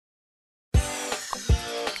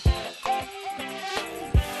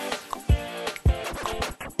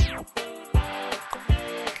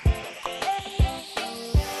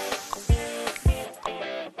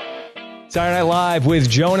Saturday Night Live with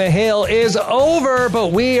Jonah Hill is over,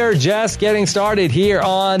 but we are just getting started here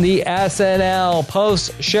on the SNL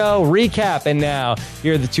post-show recap. And now,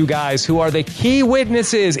 here are the two guys who are the key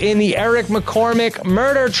witnesses in the Eric McCormick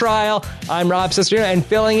murder trial. I'm Rob Cesternino, and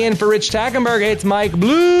filling in for Rich Tackenberg, it's Mike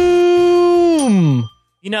Bloom.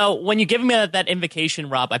 You know, when you give me that invocation,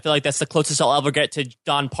 Rob, I feel like that's the closest I'll ever get to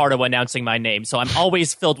Don Pardo announcing my name. So I'm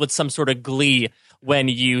always filled with some sort of glee when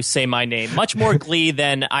you say my name. Much more glee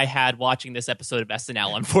than I had watching this episode of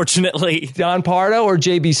SNL, unfortunately. Don Pardo or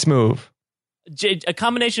JB Smoove? A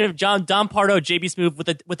combination of Don Pardo, JB Smoove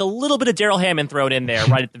with a little bit of Daryl Hammond thrown in there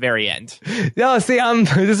right at the very end. No, see, I'm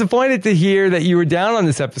disappointed to hear that you were down on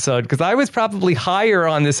this episode, because I was probably higher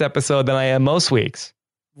on this episode than I am most weeks.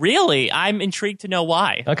 Really? I'm intrigued to know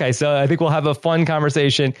why. Okay, so I think we'll have a fun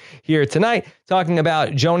conversation here tonight talking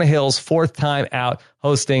about Jonah Hill's fourth time out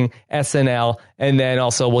hosting SNL. And then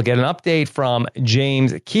also we'll get an update from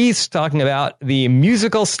James Keith talking about the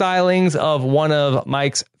musical stylings of one of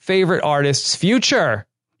Mike's favorite artists, Future.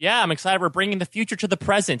 Yeah, I'm excited. We're bringing the future to the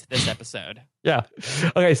present this episode. Yeah.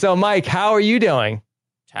 Okay, so Mike, how are you doing?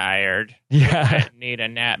 Tired. Yeah. I need a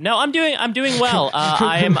nap. No, I'm doing well.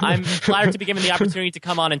 I'm flattered to be given the opportunity to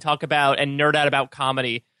come on and talk about and nerd out about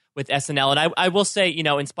comedy with SNL. And I will say, you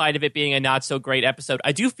know, in spite of it being a not so great episode,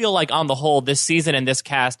 I do feel like on the whole, this season and this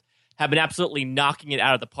cast have been absolutely knocking it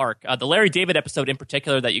out of the park. The Larry David episode in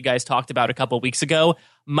particular that you guys talked about a couple of weeks ago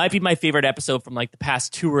might be my favorite episode from like the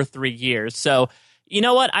past 2 or 3 years. So, you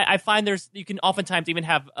know what? I find you can oftentimes even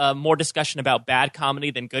have more discussion about bad comedy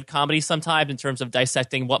than good comedy sometimes in terms of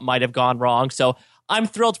dissecting what might have gone wrong. So I'm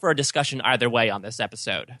thrilled for a discussion either way on this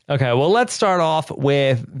episode. Okay, well, let's start off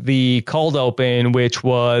with the cold open, which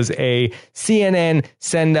was a CNN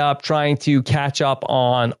send-up trying to catch up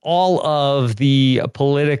on all of the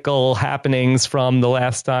political happenings from the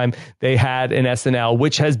last time they had an SNL,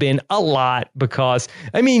 which has been a lot because,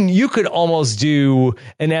 I mean, you could almost do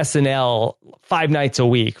an SNL 5 nights a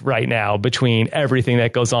week right now between everything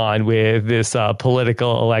that goes on with this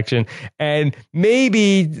political election. And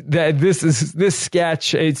maybe that this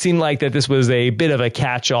sketch, it seemed like that this was a bit of a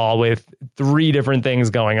catch-all with 3 different things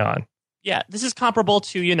going on. Yeah, this is comparable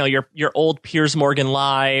to, you know, your old Piers Morgan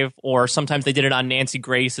Live, or sometimes they did it on Nancy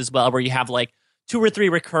Grace as well, where you have like 2 or 3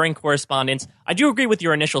 recurring correspondents. I do agree with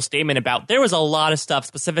your initial statement about there was a lot of stuff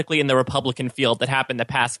specifically in the Republican field that happened the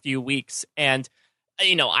past few weeks. And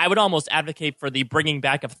you know, I would almost advocate for the bringing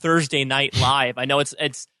back of Thursday Night Live. I know it's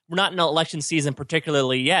we're not in an election season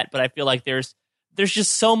particularly yet, but I feel like there's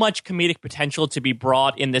just so much comedic potential to be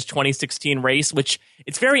brought in this 2016 race, which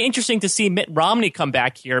it's very interesting to see Mitt Romney come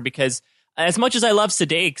back here, because as much as I love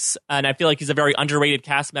Sudeikis, and I feel like he's a very underrated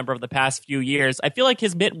cast member of the past few years, I feel like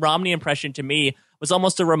his Mitt Romney impression to me was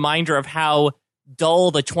almost a reminder of how dull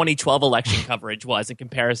the 2012 election coverage was in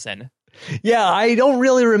comparison. Yeah, I don't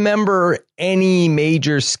really remember any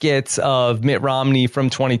major skits of Mitt Romney from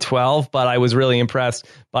 2012, but I was really impressed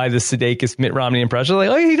by the Sudeikis Mitt Romney impression. Like,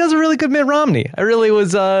 oh, he does a really good Mitt Romney. I really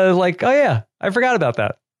was like, oh yeah, I forgot about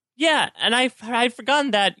that. Yeah, and I'd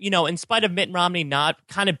forgotten that, you know, in spite of Mitt Romney not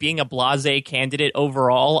kind of being a blasé candidate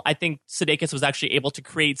overall, I think Sudeikis was actually able to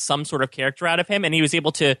create some sort of character out of him, and he was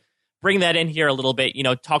able to bring that in here a little bit, you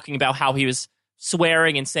know, talking about how he was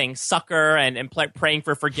swearing and saying sucker and praying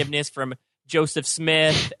for forgiveness from Joseph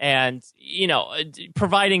Smith, and, you know,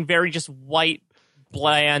 providing very just white,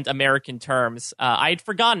 bland American terms. I had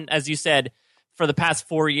forgotten, as you said, for the past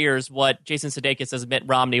 4 years, what Jason Sudeikis as Mitt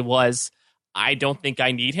Romney was. I don't think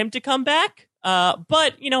I need him to come back.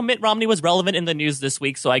 But, you know, Mitt Romney was relevant in the news this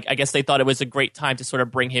week, so I guess they thought it was a great time to sort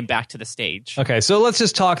of bring him back to the stage. Okay, so let's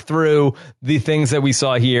just talk through the things that we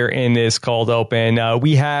saw here in this cold open.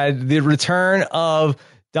 We had the return of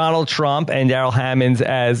Donald Trump and Daryl Hammond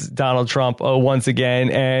as Donald Trump once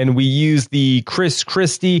again, and we used the Chris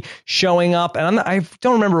Christie showing up, and I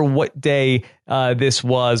don't remember what day this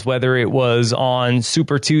was, whether it was on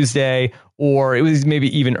Super Tuesday or it was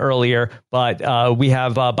maybe even earlier, but we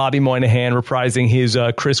have Bobby Moynihan reprising his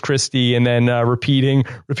Chris Christie and then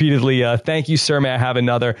repeatedly, thank you, sir, may I have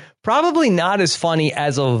another? Probably not as funny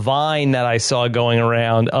as a Vine that I saw going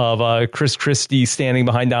around of Chris Christie standing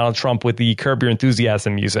behind Donald Trump with the Curb Your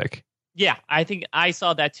Enthusiasm music. Yeah, I think I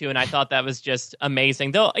saw that too, and I thought that was just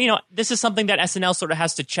amazing. Though, you know, this is something that SNL sort of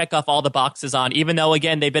has to check off all the boxes on, even though,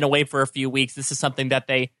 again, they've been away for a few weeks. This is something that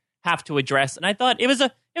they have to address, and I thought it was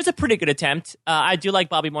a pretty good attempt. I do like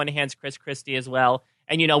Bobby Moynihan's Chris Christie as well.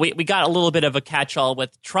 And, you know, we got a little bit of a catch-all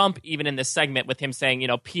with Trump, even in this segment, with him saying, you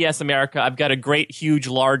know, P.S. America, I've got a great, huge,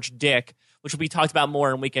 large dick, which will be talked about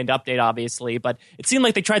more in Weekend Update, obviously. But it seemed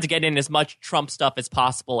like they tried to get in as much Trump stuff as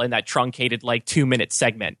possible in that truncated, like, 2-minute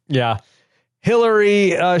segment. Yeah.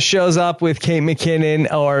 Hillary shows up with Kate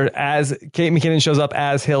McKinnon, or as Kate McKinnon shows up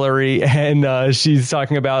as Hillary, and she's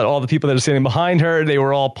talking about all the people that are sitting behind her. They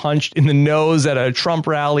were all punched in the nose at a Trump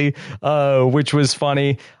rally, which was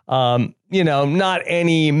funny. Not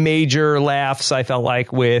any major laughs, I felt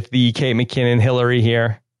like, with the Kate McKinnon Hillary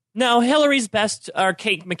here. No, Hillary's best, or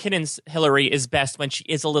Kate McKinnon's Hillary is best when she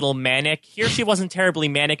is a little manic. Here she wasn't terribly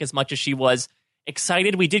manic as much as she was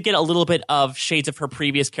excited. We did get a little bit of shades of her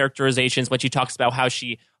previous characterizations when she talks about how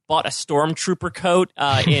she bought a stormtrooper coat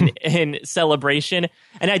in celebration.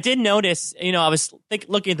 And I did notice, I was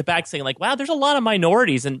looking at the back saying like, wow, there's a lot of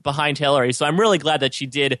minorities behind Hillary. So I'm really glad that she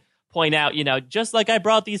did point out, just like I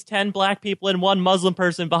brought these 10 black people and one Muslim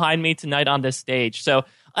person behind me tonight on this stage. So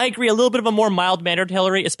I agree, a little bit of a more mild-mannered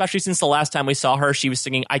Hillary, especially since the last time we saw her, she was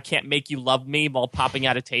singing I Can't Make You Love Me while popping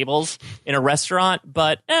out of tables in a restaurant.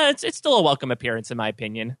 But it's still a welcome appearance, in my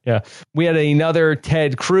opinion. Yeah. We had another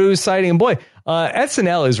Ted Cruz sighting. Boy,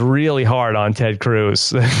 SNL is really hard on Ted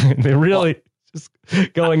Cruz. They really just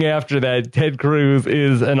going after that. Ted Cruz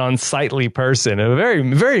is an unsightly person. A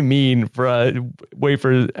very, very mean way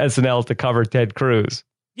for SNL to cover Ted Cruz.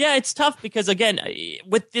 Yeah, it's tough because, again,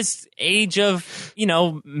 with this age of,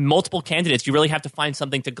 multiple candidates, you really have to find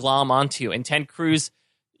something to glom onto. And Ted Cruz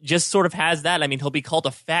just sort of has that. I mean, he'll be called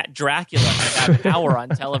a fat Dracula for that hour on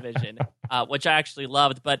television, which I actually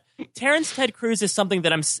loved. But Terrence Ted Cruz is something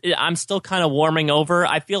that I'm still kind of warming over.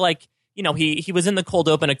 I feel like, he was in the cold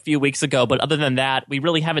open a few weeks ago, but other than that, we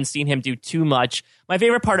really haven't seen him do too much. My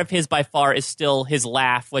favorite part of his by far is still his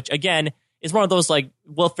laugh, which, again, is one of those, like,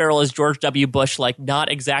 Will Ferrell as George W. Bush, like,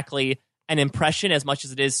 not exactly an impression as much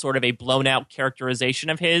as it is sort of a blown-out characterization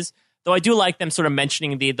of his. Though I do like them sort of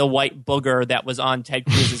mentioning the white booger that was on Ted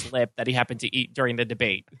Cruz's lip that he happened to eat during the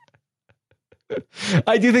debate.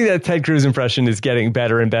 I do think that Ted Cruz impression is getting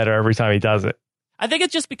better and better every time he does it. I think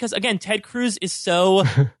it's just because, again, Ted Cruz is so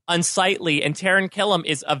unsightly, and Taran Killam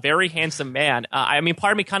is a very handsome man.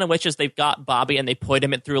 Part of me kind of wishes they've got Bobby and they put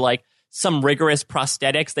him through, like, some rigorous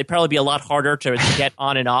prosthetics. They'd probably be a lot harder to get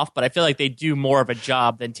on and off, but I feel like they do more of a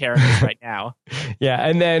job than Taran is right now. Yeah,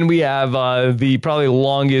 and then we have the probably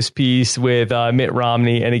longest piece with Mitt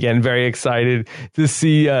Romney, and again, very excited to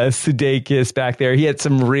see Sudeikis back there. He had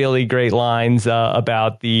some really great lines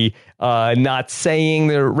about the not saying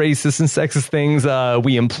the racist and sexist things.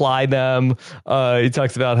 We imply them. He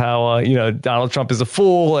talks about how Donald Trump is a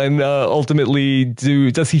fool, and ultimately,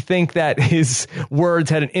 does he think that his words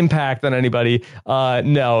had an impact on anybody?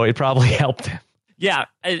 No, it probably helped him. Yeah,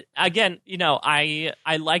 again,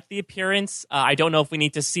 I like the appearance. I don't know if we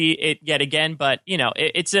need to see it yet again, but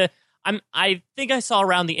I think I saw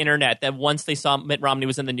around the internet that once they saw Mitt Romney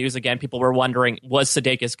was in the news again, people were wondering, was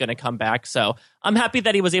Sudeikis going to come back? So I'm happy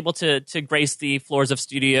that he was able to grace the floors of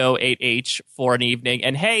Studio 8H for an evening.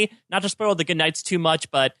 And hey, not to spoil the good nights too much,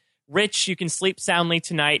 but Rich, you can sleep soundly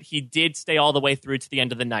tonight. He did stay all the way through to the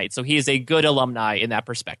end of the night. So he is a good alumni in that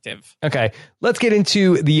perspective. Okay, let's get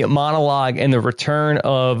into the monologue and the return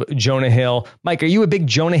of Jonah Hill. Mike, are you a big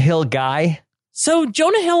Jonah Hill guy? So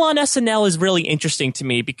Jonah Hill on SNL is really interesting to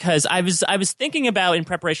me because I was thinking about, in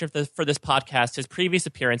preparation for this podcast, his previous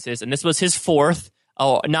appearances, and this was his fourth.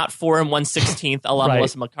 Oh, not 4 1/16, along with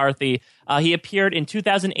Melissa McCarthy. He appeared in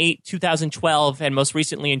 2008, 2012, and most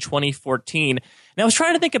recently in 2014. And I was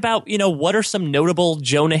trying to think about, what are some notable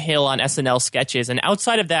Jonah Hill on SNL sketches? And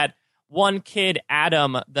outside of that one kid,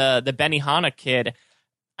 Adam, the Benihana kid,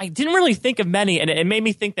 I didn't really think of many. And it made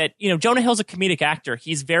me think that, Jonah Hill's a comedic actor.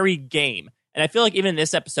 He's very game. And I feel like even in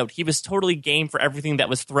this episode, he was totally game for everything that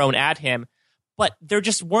was thrown at him. But there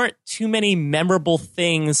just weren't too many memorable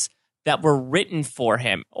things that were written for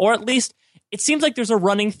him. Or at least it seems like there's a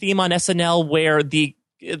running theme on SNL where the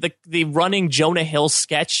running Jonah Hill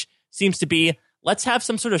sketch seems to be, let's have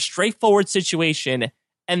some sort of straightforward situation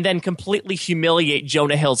and then completely humiliate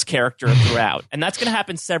Jonah Hill's character throughout. And that's going to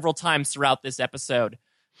happen several times throughout this episode.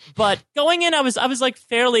 But going in, I was like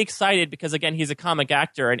fairly excited because, again, he's a comic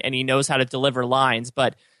actor and he knows how to deliver lines.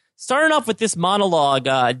 But starting off with this monologue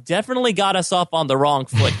definitely got us off on the wrong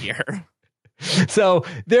foot here. So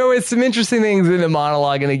there was some interesting things in the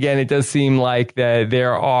monologue. And again, it does seem like that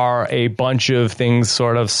there are a bunch of things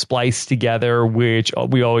sort of spliced together, which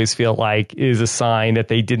we always feel like is a sign that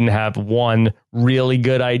they didn't have one really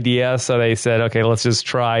good idea. So they said, okay, let's just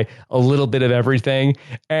try a little bit of everything.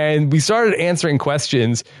 And we started answering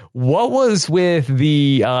questions. What was with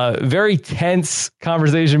the very tense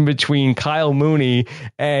conversation between Kyle Mooney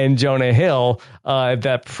and Jonah Hill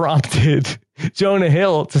that prompted Jonah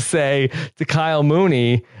Hill to say to Kyle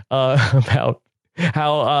Mooney about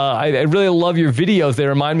how I really love your videos. They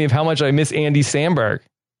remind me of how much I miss Andy Samberg.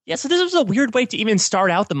 Yeah, so this was a weird way to even start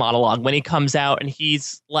out the monologue when he comes out and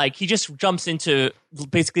he's like, he just jumps into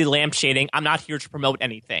basically lampshading. I'm not here to promote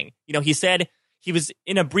anything. You know, he said he was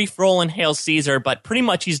in a brief role in Hail Caesar, but pretty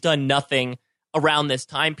much he's done nothing around this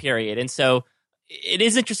time period. And so it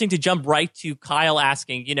is interesting to jump right to Kyle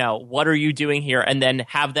asking, you know, what are you doing here? And then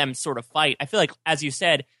have them sort of fight. I feel like, as you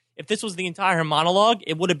said, if this was the entire monologue,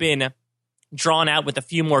 it would have been drawn out with a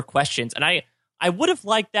few more questions. And I would have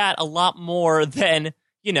liked that a lot more than,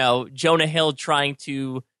 you know, Jonah Hill trying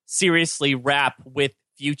to seriously rap with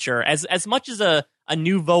Future. As much as a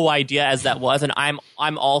nouveau idea as that was, and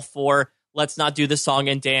I'm all for, let's not do the song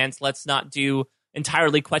and dance, let's not do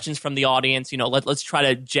entirely questions from the audience, you know, let's try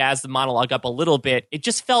to jazz the monologue up a little bit. It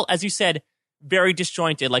just felt, as you said, very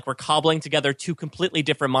disjointed, like we're cobbling together two completely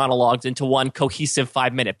different monologues into one cohesive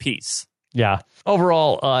 5-minute piece. Yeah.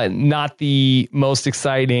 Overall, not the most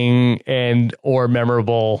exciting and or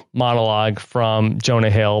memorable monologue from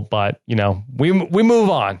Jonah Hill, but, you know, we move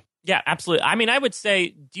on. Yeah, absolutely. I mean, I would say,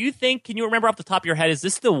 do you think, can you remember off the top of your head, is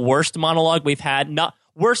this the worst monologue we've had? Not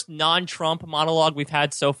worst non-Trump monologue we've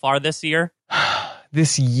had so far this year?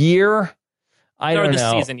 This year? I don't know.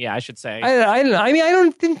 This season, yeah, I should say. I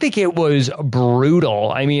mean, didn't think it was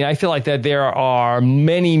brutal. I mean, I feel like that there are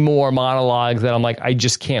many more monologues that I'm like, I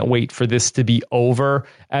just can't wait for this to be over,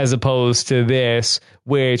 as opposed to this,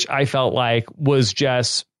 which I felt like was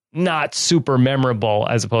just not super memorable,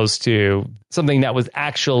 as opposed to something that was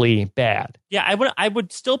actually bad. Yeah, I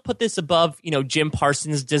would still put this above, you know, Jim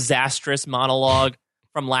Parsons' disastrous monologue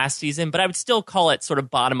from last season, but I would still call it sort of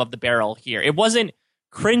bottom of the barrel here. It wasn't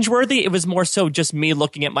cringeworthy. It was more so just me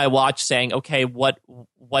looking at my watch saying, okay,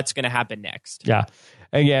 what's going to happen next? Yeah.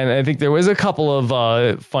 Again, I think there was a couple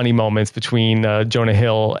of funny moments between Jonah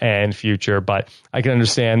Hill and Future, but I can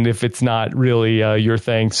understand if it's not really your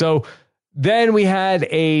thing. So then we had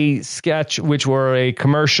a sketch, which were a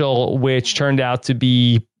commercial, which turned out to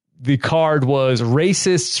be, the card was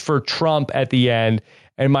racists for Trump at the end.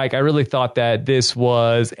 And Mike, I really thought that this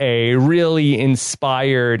was a really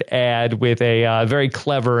inspired ad with a very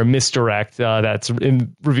clever misdirect that's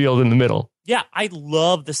revealed in the middle. Yeah, I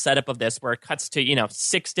love the setup of this where it cuts to, you know,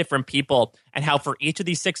 6 different people and how for each of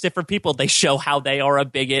these 6 different people, they show how they are a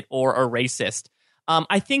bigot or a racist.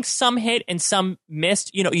 I think some hit and some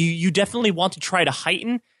missed. You know, you definitely want to try to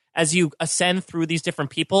heighten as you ascend through these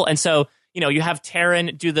different people. And so, you know, you have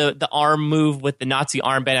Taryn do the arm move with the Nazi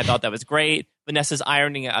armband. I thought that was great. Vanessa's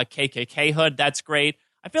ironing a KKK hood. That's great.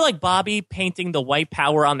 I feel like Bobby painting the white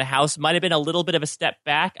power on the house might have been a little bit of a step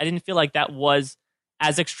back. I didn't feel like that was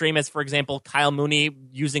as extreme as, for example, Kyle Mooney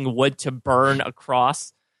using wood to burn a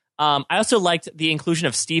cross. I also liked the inclusion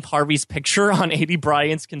of Steve Harvey's picture on Aidy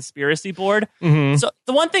Bryant's conspiracy board. Mm-hmm. So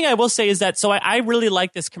the one thing I will say is that, so I really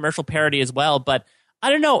like this commercial parody as well, but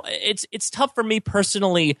I don't know. It's tough for me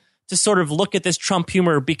personally to sort of look at this Trump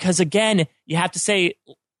humor because, again, you have to say,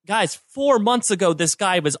 guys, 4 months ago, this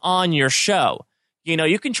guy was on your show. You know,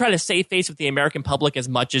 you can try to save face with the American public as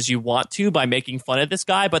much as you want to by making fun of this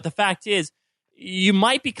guy. But the fact is, you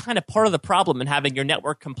might be kind of part of the problem in having your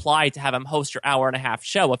network comply to have him host your hour-and-a-half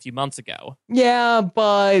show a few months ago. Yeah,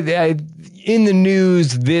 but in the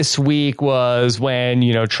news this week was when,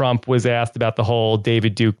 you know, Trump was asked about the whole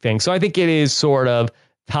David Duke thing. So I think it is sort of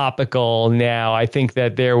topical now. I think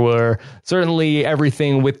that there were certainly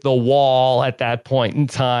everything with the wall at that point in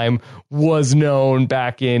time was known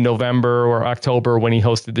back in November or October when he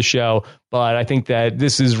hosted the show. But I think that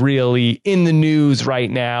this is really in the news right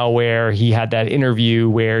now, where he had that interview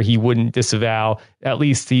where he wouldn't disavow, at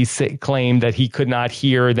least he claimed that he could not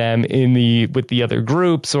hear them with the other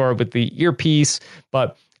groups or with the earpiece.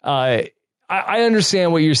 But I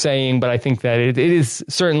understand what you're saying, but I think that it is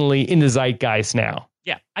certainly in the zeitgeist now.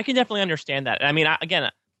 Yeah, I can definitely understand that. I mean,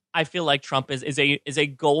 I feel like Trump is a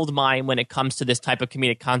gold mine when it comes to this type of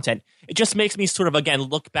comedic content. It just makes me sort of, again,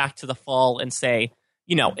 look back to the fall and say,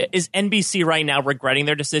 you know, is NBC right now regretting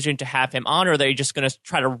their decision to have him on, or are they just going to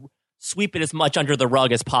try to sweep it as much under the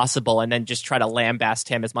rug as possible and then just try to lambast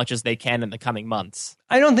him as much as they can in the coming months?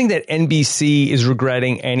 I don't think that NBC is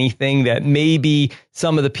regretting anything. That maybe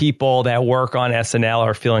some of the people that work on SNL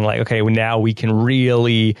are feeling like, okay, well, now we can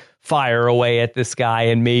really fire away at this guy,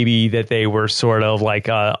 and maybe that they were sort of like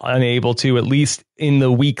unable to, at least in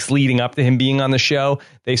the weeks leading up to him being on the show.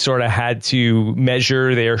 They sort of had to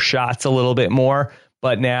measure their shots a little bit more.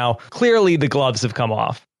 But now clearly the gloves have come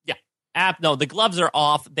off. Yeah. No, the gloves are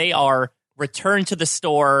off. They are returned to the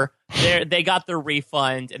store. They got their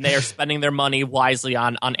refund, and they are spending their money wisely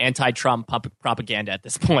on anti-Trump propaganda at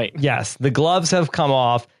this point. Yes, the gloves have come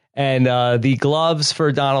off. And the gloves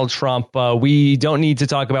for Donald Trump, we don't need to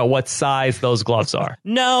talk about what size those gloves are.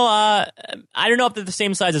 No, I don't know if they're the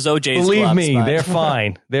same size as OJ's Believe gloves. me, they're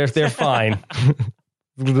fine. They're fine.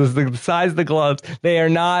 The size of the gloves, they are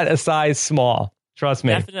not a size small. Trust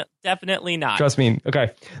me. Definitely not. Trust me.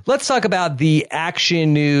 Okay. Let's talk about the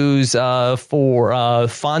action news for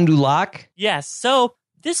Fond du Lac. Yes. So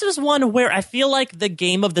this was one where I feel like the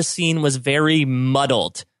game of the scene was very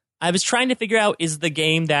muddled. I was trying to figure out, is the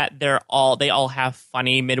game that they all have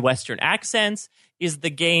funny Midwestern accents? Is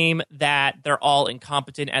the game that they're all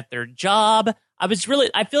incompetent at their job? I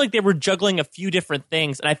feel like they were juggling a few different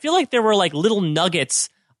things. And I feel like there were like little nuggets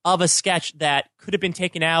of a sketch that could have been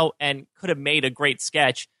taken out and could have made a great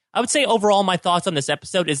sketch. I would say overall, my thoughts on this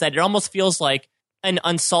episode is that it almost feels like an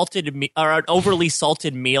unsalted or an overly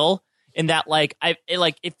salted meal. In that,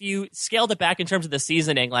 if you scaled it back in terms of the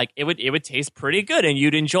seasoning, like it would taste pretty good and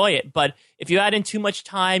you'd enjoy it. But if you add in too much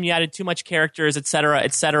time, you added too much characters, et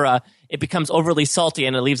cetera, it becomes overly salty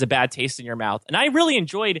and it leaves a bad taste in your mouth. And I really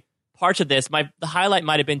enjoyed parts of this. The highlight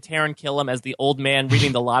might have been Taron Killam as the old man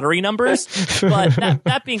reading the lottery numbers. But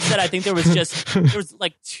that being said, I think there was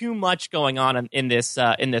like too much going on in this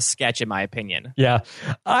sketch, in my opinion. Yeah,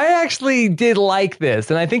 I actually did like this,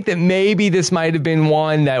 and I think that maybe this might have been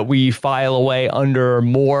one that we file away under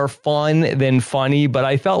more fun than funny. But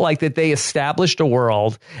I felt like that they established a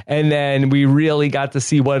world, and then we really got to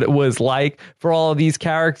see what it was like for all of these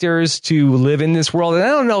characters to live in this world. And I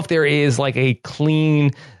don't know if there is like a clean,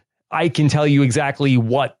 I can tell you exactly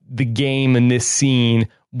what the game in this scene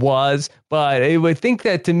was, but I would think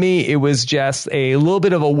that to me, it was just a little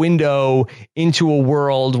bit of a window into a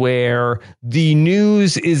world where the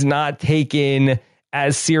news is not taken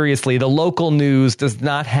as seriously. The local news does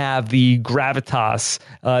not have the gravitas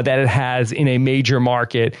that it has in a major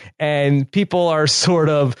market. And people are sort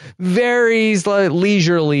of very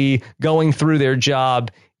leisurely going through their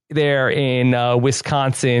job there in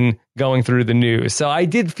Wisconsin, going through the news. So I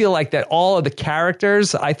did feel like that all of the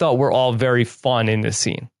characters I thought were all very fun in this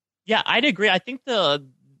scene. Yeah, I'd agree. I think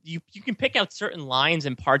you can pick out certain lines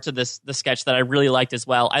and parts of the sketch that I really liked as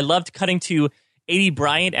well. I loved cutting to A.D.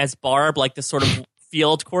 Bryant as Barb, like this sort of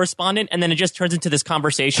field correspondent, and then it just turns into this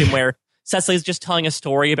conversation where Cecily's just telling a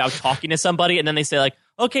story about talking to somebody, and then they say like,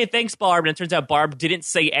 "Okay, thanks, Barb," and it turns out Barb didn't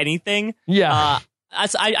say anything. Yeah.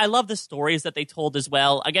 I love the stories that they told as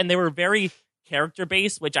well. Again, they were very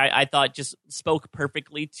character-based, which I thought just spoke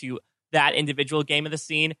perfectly to that individual game of the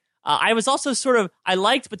scene. I was also I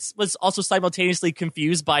liked, but was also simultaneously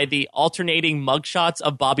confused by the alternating mugshots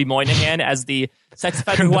of Bobby Moynihan as the sex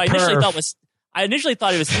offender, who I initially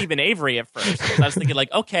thought it was Stephen Avery at first. I was thinking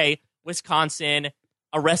like, okay, Wisconsin,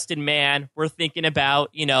 arrested man, we're thinking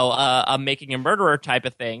about, making a murderer type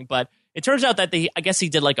of thing. But it turns out that I guess he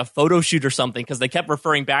did like a photo shoot or something, because they kept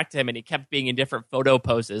referring back to him and he kept being in different photo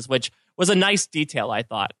poses, which was a nice detail, I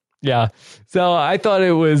thought. Yeah. So I thought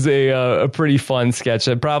it was a pretty fun sketch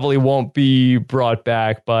that probably won't be brought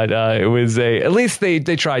back, but it was at least they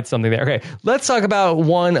tried something there. Okay. Let's talk about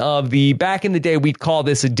one of back in the day, we'd call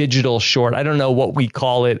this a digital short. I don't know what we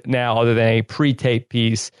call it now other than a pre-tape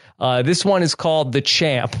piece. This one is called The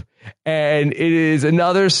Champ. And it is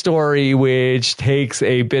another story which takes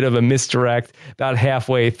a bit of a misdirect about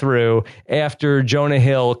halfway through, after Jonah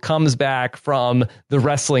Hill comes back from the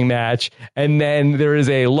wrestling match. And then there is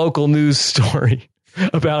a local news story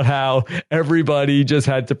about how everybody just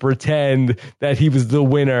had to pretend that he was the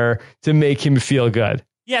winner to make him feel good.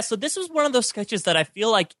 Yeah, so this was one of those sketches that I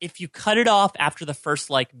feel like if you cut it off after the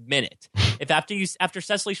first minute, after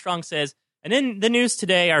Cecily Strong says, "And in the news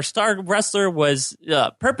today, our star wrestler was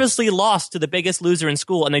purposely lost to the biggest loser in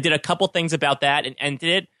school," and they did a couple things about that and ended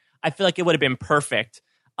it, I feel like it would have been perfect.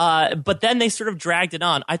 But then they sort of dragged it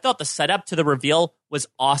on. I thought the setup to the reveal was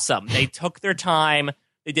awesome. They took their time.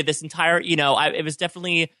 They did this entire, it was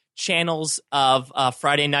definitely channels of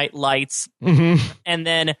Friday Night Lights. Mm-hmm. And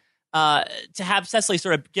then to have Cecily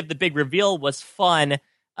sort of give the big reveal was fun.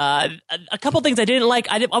 A couple things I didn't like.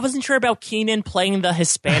 I wasn't sure about Keenan playing the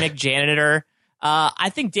Hispanic janitor. I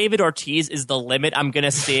think David Ortiz is the limit, I'm going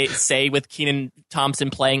to say with Kenan Thompson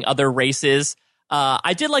playing other races.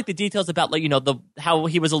 I did like the details about how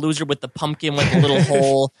he was a loser with the pumpkin with the little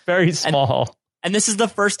hole. Very small. And this is the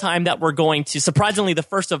first time that we're going to, surprisingly, the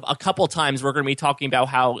first of a couple times we're going to be talking about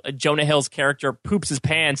how Jonah Hill's character poops his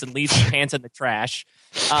pants and leaves his pants in the trash.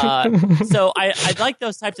 So I like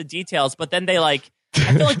those types of details, but then I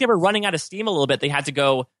feel like they were running out of steam a little bit. They had to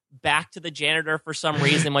go back to the janitor for some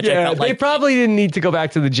reason, which I felt like... They probably didn't need to go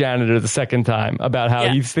back to the janitor the second time about how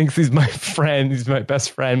he thinks he's my friend, he's my best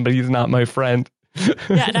friend, but he's not my friend.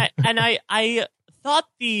 Yeah, and I thought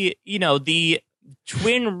the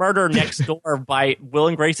twin murder next door by Will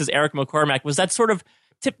and Grace's Eric McCormack was that sort of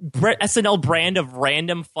SNL brand of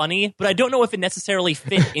random funny, but I don't know if it necessarily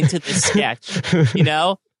fit into this sketch, you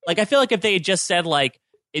know? Like, I feel like if they had just said, like,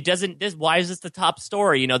 why is this the top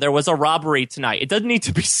story? You know, there was a robbery tonight. It doesn't need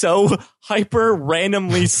to be so hyper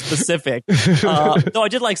randomly specific. Though I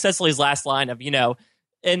did like Cecily's last line of, you know,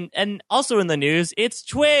 and also in the news, it's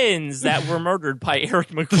twins that were murdered by Eric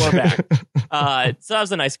McCormack. So that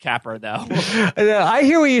was a nice capper, though. I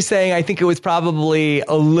hear what you're saying. I think it was probably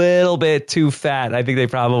a little bit too fat. I think they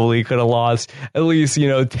probably could have lost at least,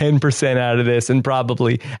 10% out of this, and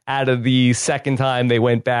probably out of the second time they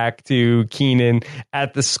went back to Keenan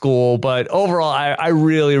at the school. But overall, I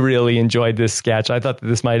really, really enjoyed this sketch. I thought that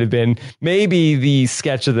this might have been maybe the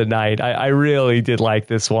sketch of the night. I really did like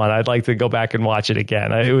this one. I'd like to go back and watch it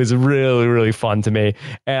again. It was really, really fun to me.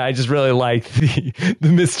 And I just really liked the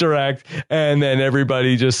misdirect, and then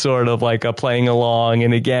everybody just sort of like playing along.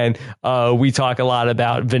 And again, we talk a lot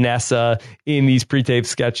about Vanessa in these pre-taped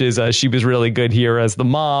sketches. She was really good here as the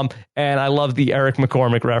mom. And I love the Eric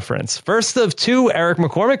McCormack reference. First of two Eric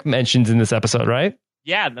McCormack mentions in this episode, right?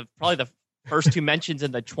 Yeah, probably the first two mentions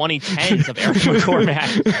in the 2010s of Eric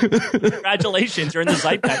McCormack. Congratulations, you're in the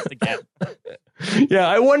zeitgeist again. Yeah,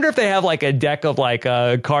 I wonder if they have like a deck of like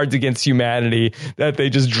Cards Against Humanity that they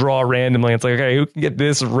just draw randomly. It's like, okay, who can get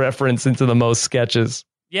this reference into the most sketches?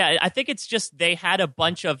 Yeah, I think it's just they had a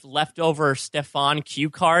bunch of leftover Stefan cue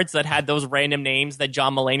cards that had those random names that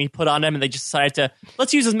John Mulaney put on them, and they just decided to,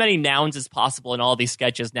 let's use as many nouns as possible in all these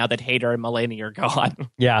sketches now that Hader and Mulaney are gone.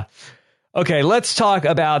 Yeah. Okay, let's talk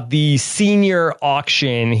about the senior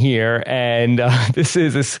auction here. And this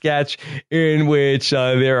is a sketch in which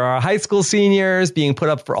there are high school seniors being put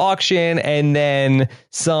up for auction, and then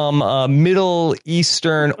some Middle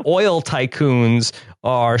Eastern oil tycoons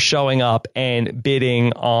are showing up and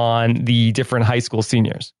bidding on the different high school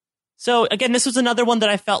seniors. So again, this was another one that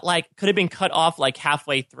I felt like could have been cut off like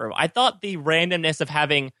halfway through. I thought the randomness of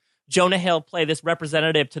having Jonah Hill play this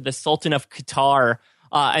representative to the Sultan of Qatar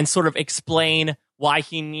and sort of explain why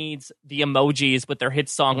he needs the emojis with their hit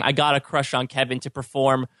song, I Got a Crush on Kevin, to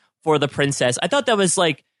perform for the princess. I thought that was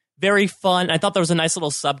like very fun. I thought there was a nice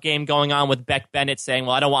little sub game going on with Beck Bennett saying,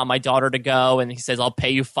 well, I don't want my daughter to go. And he says, I'll pay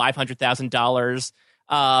you $500,000.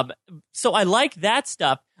 So I like that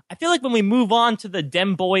stuff. I feel like when we move on to the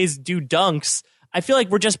Dem Boys Do Dunks, I feel like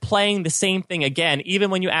we're just playing the same thing again.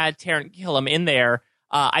 Even when you add Taron Killam in there,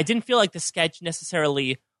 I didn't feel like the sketch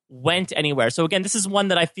necessarily went anywhere. So again, this is one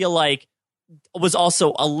that I feel like was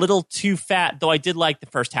also a little too fat, though I did like the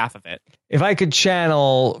first half of it. If I could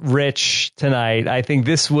channel Rich tonight, I think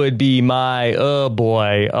this would be my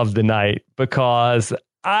boy of the night, because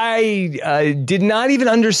I did not even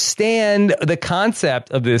understand the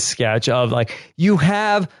concept of this sketch of like, you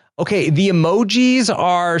have, okay, the emojis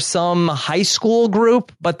are some high school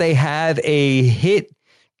group, but they have a hit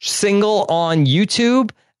single on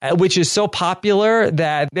YouTube, which is so popular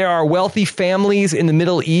that there are wealthy families in the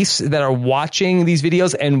Middle East that are watching these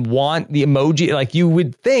videos and want the emoji. Like, you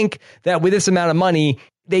would think that with this amount of money,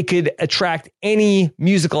 they could attract any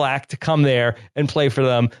musical act to come there and play for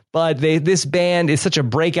them. But this band is such a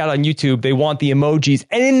breakout on YouTube. They want the emojis.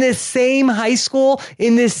 And in this same high school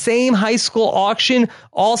auction,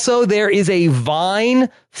 also there is a Vine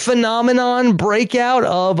phenomenon breakout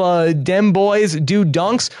of Dem Boys Do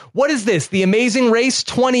Dunks. What is this? The Amazing Race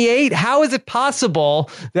 28? How is it possible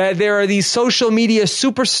that there are these social media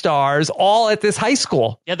superstars all at this high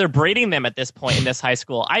school? Yeah, they're breeding them at this point in this high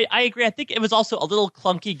school. I agree. I think it was also a little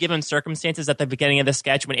clunky given circumstances at the beginning of the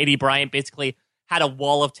sketch when A.D. Bryant basically had a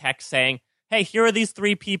wall of text saying, hey, here are these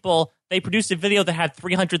three people. They produced a video that had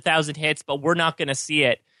 300,000 hits, but we're not going to see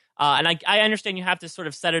it. And I understand you have to sort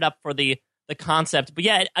of set it up for the concept. But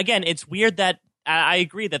yeah, again, it's weird that I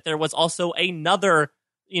agree that there was also another,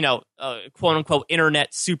 quote unquote,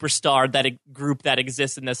 internet superstar group that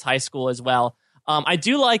exists in this high school as well. I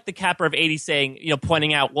do like the capper of 80 saying,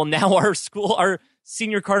 pointing out, well, now our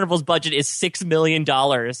senior carnival's budget is $6 million.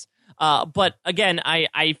 But again,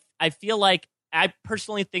 I feel like I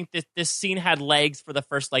personally think this scene had legs for the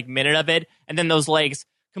first minute of it, and then those legs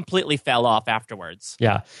completely fell off afterwards.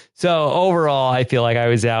 Yeah. So overall, I feel like I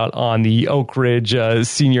was out on the Oak Ridge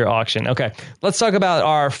senior auction. Okay. Let's talk about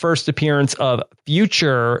our first appearance of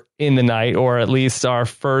Future in the night, or at least our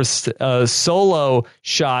first solo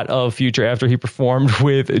shot of Future after he performed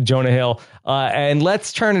with Jonah Hill. And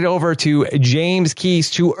let's turn it over to James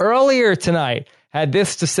Keys, who earlier tonight had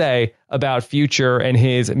this to say about Future and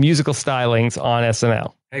his musical stylings on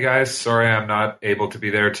SNL. Hey guys, sorry I'm not able to be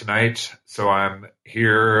there tonight, so I'm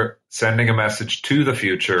here sending a message to the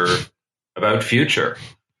future about Future.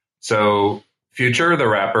 So Future, the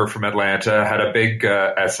rapper from Atlanta, had a big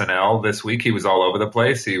SNL this week. He was all over the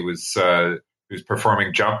place. He was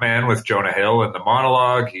performing Jumpman with Jonah Hill in the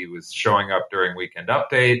monologue. He was showing up during Weekend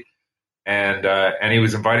Update, and he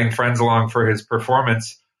was inviting friends along for his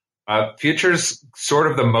performance. Future's sort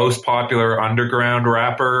of the most popular underground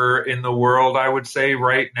rapper in the world, I would say,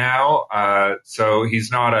 right now. So he's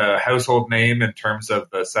not a household name in terms of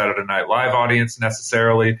the Saturday Night Live audience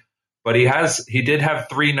necessarily, but he did have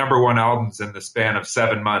 3 #1 albums in the span of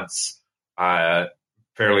 7 months,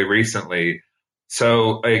 fairly recently.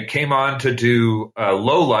 So it came on to do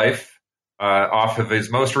Low Life off of his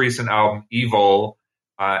most recent album, Evil,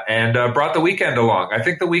 and brought The Weeknd along. I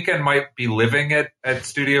think The Weeknd might be living at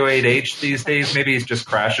Studio 8H these days. Maybe he just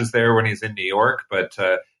crashes there when he's in New York, but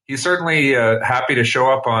he's certainly happy to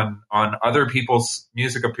show up on other people's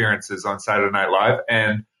music appearances on Saturday Night Live,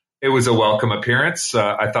 and it was a welcome appearance.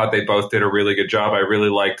 I thought they both did a really good job. I really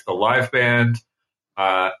liked the live band,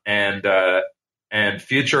 and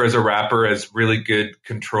Future as a rapper has really good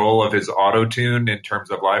control of his auto-tune in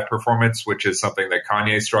terms of live performance, which is something that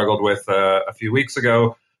Kanye struggled with a few weeks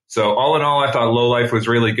ago. So all in all, I thought Low Life was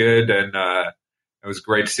really good, and it was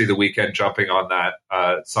great to see The Weeknd jumping on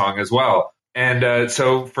that song as well. And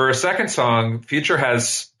so for a second song, Future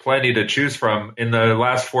has plenty to choose from. In the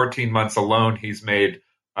last 14 months alone, he's made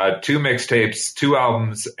 2 mixtapes, 2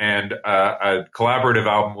 albums, and a collaborative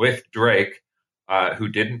album with Drake, who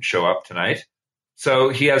didn't show up tonight. So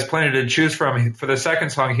he has plenty to choose from. For the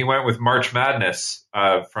second song, he went with March Madness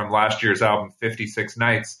from last year's album, 56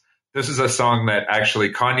 Nights. This is a song that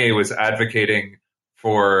actually Kanye was advocating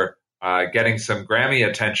for getting some Grammy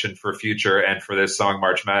attention for Future and for this song,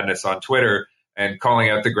 March Madness, on Twitter, and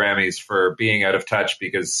calling out the Grammys for being out of touch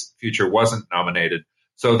because Future wasn't nominated.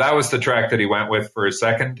 So that was the track that he went with for his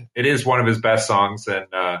second. It is one of his best songs, and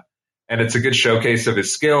it's a good showcase of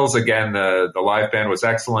his skills. Again, the live band was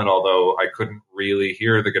excellent, although I couldn't really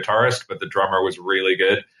hear the guitarist, but the drummer was really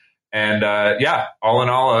good. And all in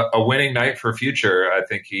all, a winning night for Future. I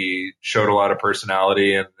think he showed a lot of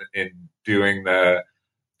personality in doing the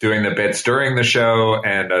bits during the show,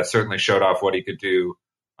 and certainly showed off what he could do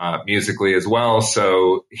musically as well.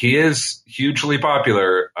 So he is hugely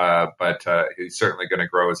popular, but he's certainly going to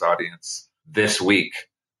grow his audience this week.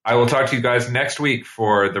 I will talk to you guys next week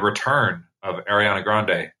for the return of Ariana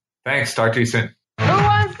Grande. Thanks. Talk to you soon. Who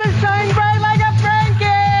wants to shine bright like a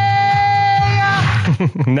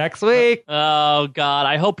Frankie? Next week. Oh, God.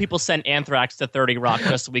 I hope people send Anthrax to 30 Rock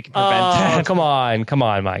just so we can prevent that. Come on,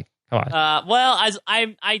 Mike. Come on. Well, as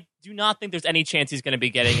I do not think there's any chance he's going to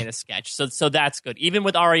be getting in a sketch. So that's good. Even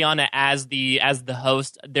with Ariana as the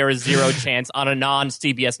host, there is zero chance on a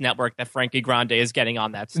non-CBS network that Frankie Grande is getting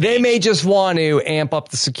on that stage. They may just want to amp up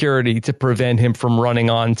the security to prevent him from running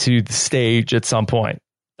onto the stage at some point.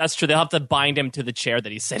 That's true. They'll have to bind him to the chair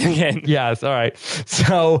that he's sitting in. Yes. All right.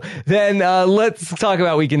 So then let's talk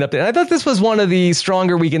about Weekend Update. I thought this was one of the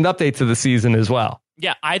stronger Weekend Updates of the season as well.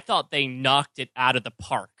 Yeah, I thought they knocked it out of the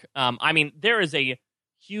park. I mean, there is a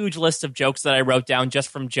huge list of jokes that I wrote down just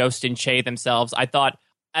from Jost and Che themselves. I thought,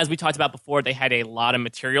 as we talked about before, they had a lot of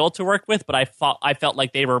material to work with, but I felt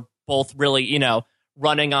like they were both really,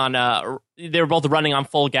 running on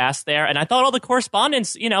full gas there. And I thought all the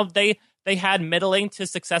correspondents, they had middling to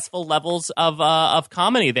successful levels of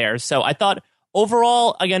comedy there. So I thought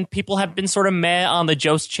overall, again, people have been sort of meh on the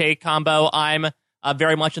Jost Che combo. I'm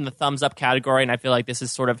very much in the thumbs up category, and I feel like this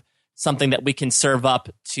is sort of something that we can serve up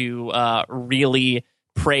to really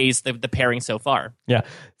praise the pairing so far. Yeah.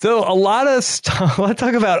 So a lot of stuff. Let's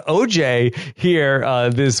talk about OJ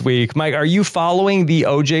here this week. Mike, are you following the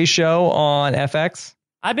OJ show on FX?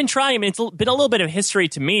 I've been trying. I mean, it's been a little bit of history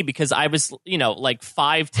to me because I was, like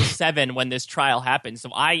 5 to 7 when this trial happened.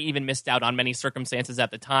 So I even missed out on many circumstances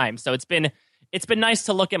at the time. So it's been nice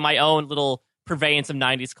to look at my own little purveyance of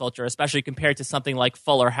 90s culture, especially compared to something like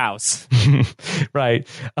Fuller House. Right.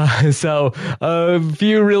 So a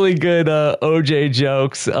few really good OJ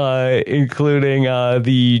jokes, including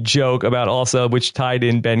the joke about also which tied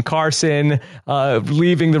in Ben Carson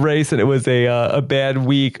leaving the race, and it was a bad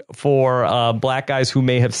week for black guys who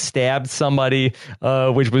may have stabbed somebody,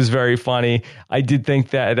 which was very funny. I did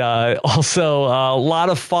think that also a lot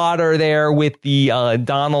of fodder there with the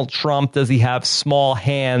Donald Trump, does he have small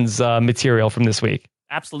hands material from this week.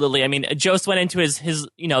 Absolutely. I mean, Jost went into his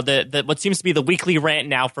the what seems to be the weekly rant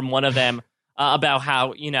now from one of them about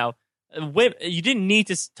how, you didn't need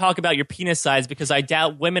to talk about your penis size because I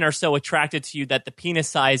doubt women are so attracted to you that the penis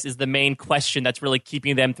size is the main question that's really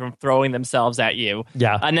keeping them from throwing themselves at you.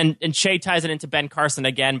 Yeah. And Che ties it into Ben Carson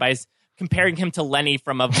again by comparing him to Lenny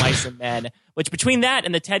from Of Mice and Men, which between that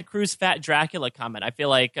and the Ted Cruz Fat Dracula comment, I feel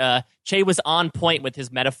like Che was on point with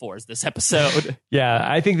his metaphors this episode. Yeah,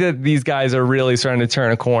 I think that these guys are really starting to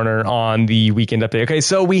turn a corner on the Weekend Update. Okay,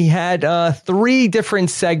 so we had 3 different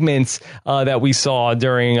segments that we saw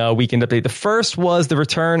during Weekend Update. The first was the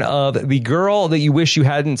return of the girl that you wish you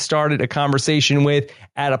hadn't started a conversation with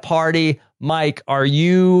at a party. Mike, are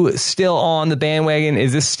you still on the bandwagon?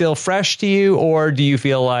 Is this still fresh to you, or do you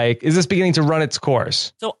feel like, is this beginning to run its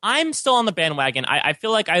course? So I'm still on the bandwagon. I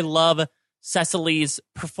feel like I love Cecily's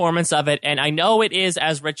performance of it, and I know it is,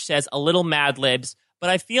 as Rich says, a little Mad Libs, but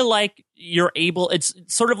I feel like it's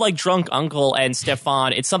sort of like Drunk Uncle and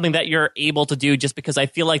Stefan. It's something that you're able to do just because I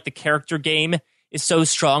feel like the character game is so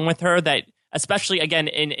strong with her that, especially again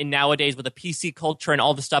in nowadays with the PC culture and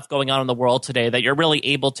all the stuff going on in the world today, that you're really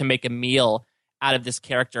able to make a meal out of this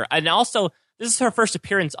character. And also, this is her first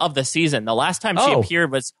appearance of the season. The last time she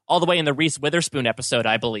appeared was all the way in the Reese Witherspoon episode,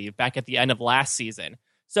 I believe, back at the end of last season.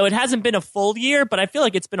 So it hasn't been a full year, but I feel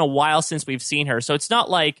like it's been a while since we've seen her. So it's not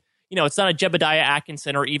like, it's not a Jebediah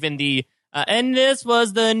Atkinson or even the, and this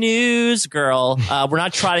was the news girl. We're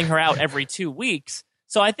not trotting her out every 2 weeks.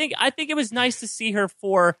 So I think it was nice to see her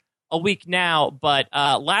for a week now, but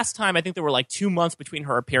last time I think there were like 2 months between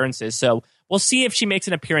her appearances. So we'll see if she makes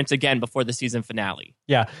an appearance again before the season finale.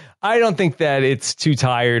 Yeah, I don't think that it's too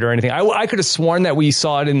tired or anything. I could have sworn that we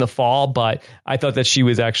saw it in the fall, but I thought that she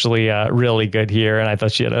was actually really good here, and I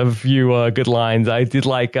thought she had a few good lines. I did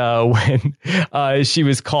like when she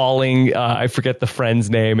was calling, I forget the friend's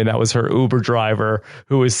name, and that was her Uber driver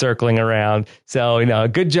who was circling around. So,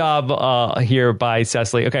 good job here by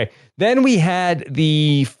Cecily. Okay, then we had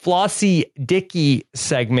the Flossie Dickey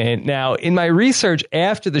segment. Now, in my research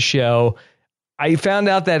after the show, I found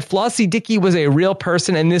out that Flossie Dickey was a real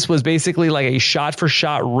person, and this was basically like a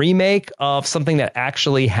shot-for-shot remake of something that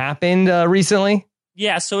actually happened recently.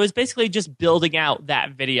 Yeah, so it was basically just building out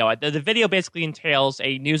that video. The video basically entails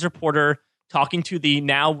a news reporter talking to the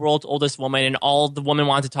now world's oldest woman, and all the woman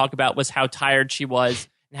wanted to talk about was how tired she was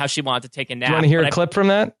and how she wanted to take a nap. Do you want to hear a clip from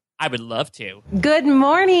that? I would love to. Good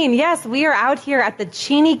morning. Yes, we are out here at the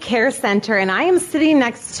Cheney Care Center, and I am sitting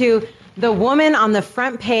next to the woman on the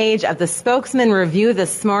front page of the Spokesman Review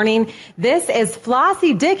this morning. This is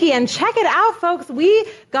Flossie Dickey, and check it out, folks. We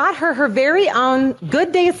got her very own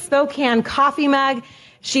Good Day Spokane coffee mug.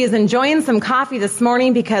 She is enjoying some coffee this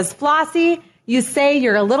morning because, Flossie, you say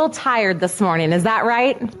you're a little tired this morning. Is that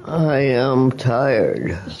right? I am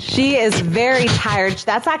tired. She is very tired.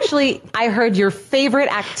 That's actually, I heard, your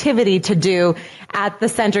favorite activity to do at the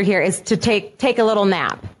center here is to take a little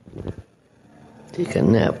nap. Take a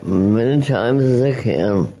nap many times as I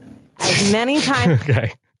can. As many times.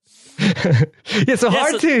 Okay. Yeah, so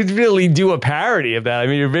hard to really do a parody of that. I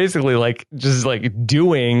mean, you're basically just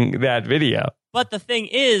doing that video. But the thing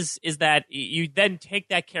is that you then take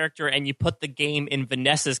that character and you put the game in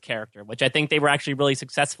Vanessa's character, which I think they were actually really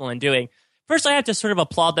successful in doing. First, I have to sort of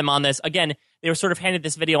applaud them on this. Again, they were sort of handed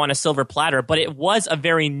this video on a silver platter, but it was a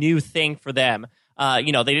very new thing for them. They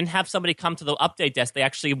didn't have somebody come to the update desk. They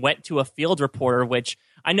actually went to a field reporter, which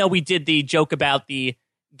I know we did the joke about the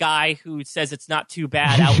guy who says it's not too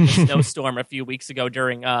bad out in the snowstorm a few weeks ago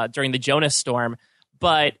during the Jonah storm,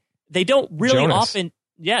 but they don't really often.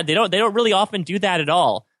 Yeah, they don't really often do that at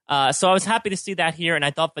all. So I was happy to see that here, and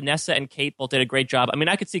I thought Vanessa and Kate both did a great job. I mean,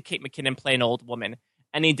 I could see Kate McKinnon play an old woman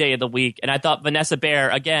any day of the week, and I thought Vanessa Bayer,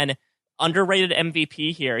 again, underrated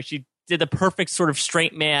MVP here. She did the perfect sort of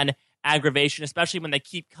straight man aggravation, especially when they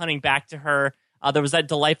keep cutting back to her. There was that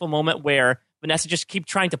delightful moment where Vanessa just kept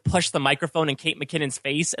trying to push the microphone in Kate McKinnon's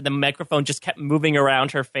face, and the microphone just kept moving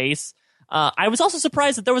around her face. I was also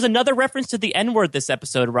surprised that there was another reference to the N-word this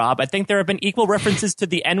episode, Rob. I think there have been equal references to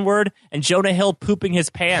the N-word and Jonah Hill pooping his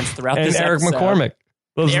pants throughout this episode. And Eric McCormick.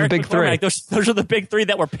 Those are the big three. Those are the big three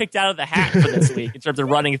that were picked out of the hat for this week in terms of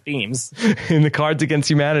running themes. In the Cards Against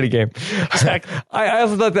Humanity game. Exactly. I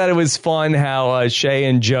also thought that it was fun how Shay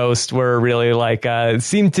and Jost were really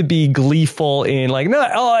seemed to be gleeful in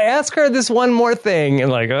ask her this one more thing.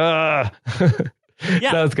 And Yeah.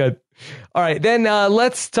 That was good. All right, then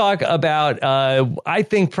let's talk about, I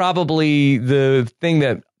think probably the thing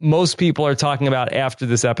that most people are talking about after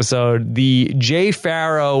this episode, the Jay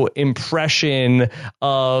Farrow impression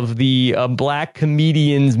of the black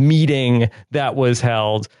comedians meeting that was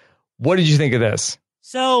held. What did you think of this?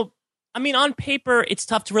 So, I mean, on paper, it's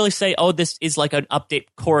tough to really say, this is like an update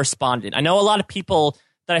correspondent. I know a lot of people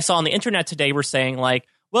that I saw on the internet today were saying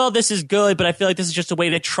well, this is good, but I feel like this is just a way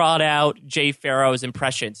to trot out Jay Farrow's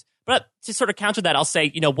impressions. But to sort of counter that, I'll say,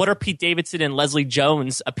 what are Pete Davidson and Leslie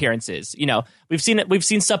Jones' appearances? We've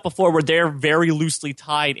seen stuff before where they're very loosely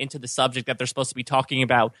tied into the subject that they're supposed to be talking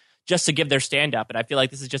about just to give their stand-up. And I feel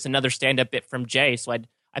like this is just another stand-up bit from Jay. So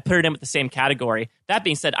I put it in with the same category. That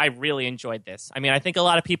being said, I really enjoyed this. I mean, I think a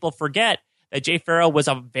lot of people forget that Jay Farrow was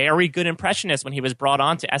a very good impressionist when he was brought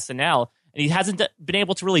on to SNL. And he hasn't been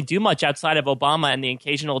able to really do much outside of Obama and the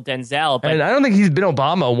occasional Denzel. But and I don't think he's been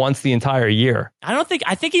Obama once the entire year. I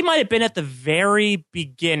think he might have been at the very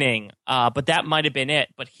beginning, but that might have been it.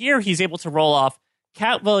 But here he's able to roll off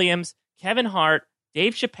Cat Williams, Kevin Hart,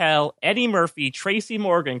 Dave Chappelle, Eddie Murphy, Tracy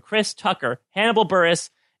Morgan, Chris Tucker, Hannibal Buress,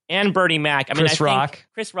 and Bernie Mac. I mean, Chris Rock.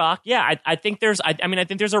 Chris Rock. Yeah, I think there's. I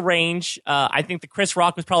think there's a range. I think the Chris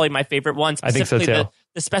Rock was probably my favorite one. I think so too.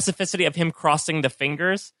 The specificity of him crossing the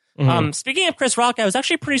fingers. Mm-hmm. Speaking of Chris Rock, I was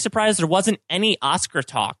actually pretty surprised there wasn't any Oscar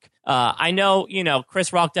talk. I know,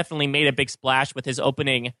 Chris Rock definitely made a big splash with his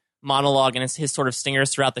opening monologue and his sort of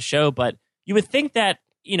stingers throughout the show, but you would think that,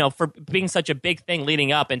 for being such a big thing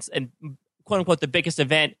leading up and quote unquote the biggest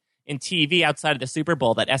event in TV outside of the Super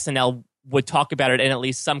Bowl, that SNL would talk about it in at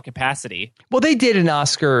least some capacity. Well, they did an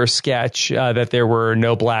Oscar sketch that there were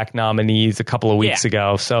no black nominees a couple of weeks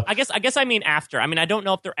ago. So I guess I mean after. I mean, I don't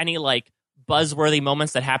know if there are any buzzworthy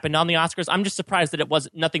moments that happened on the Oscars. I'm just surprised that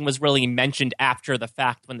nothing was really mentioned after the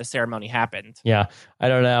fact when the ceremony happened. Yeah, I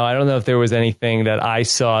don't know. I don't know if there was anything that I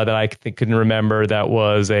saw that I couldn't remember that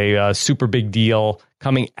was a super big deal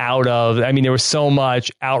coming out of. I mean, there was so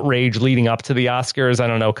much outrage leading up to the Oscars. I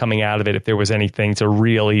don't know coming out of it if there was anything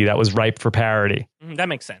that was ripe for parody. That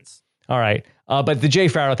makes sense. All right, but the Jay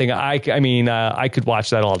Farrow thing, I could watch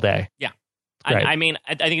that all day. Yeah. I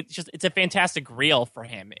think it's a fantastic reel for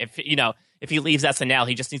him. If he leaves SNL,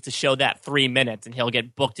 he just needs to show that 3 minutes, and he'll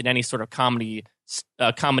get booked in any sort of comedy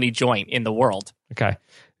joint in the world. Okay,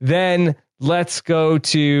 then let's go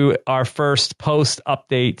to our first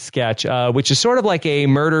post-update sketch, which is sort of like a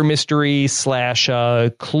murder mystery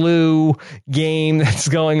 / clue game that's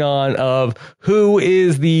going on of who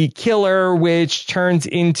is the killer, which turns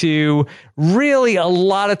into really a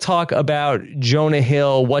lot of talk about Jonah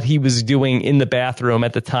Hill, what he was doing in the bathroom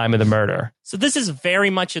at the time of the murder. So this is very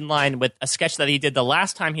much in line with a sketch that he did the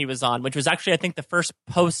last time he was on, which was actually, I think, the first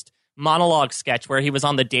post-monologue sketch where he was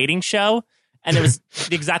on the dating show. And it was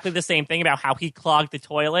exactly the same thing about how he clogged the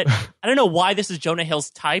toilet. I don't know why this is Jonah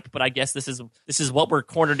Hill's type, but I guess this is what we're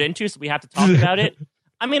cornered into, so we have to talk about it.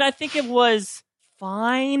 I mean, I think it was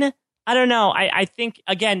fine. I don't know. I think,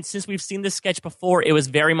 again, since we've seen this sketch before, it was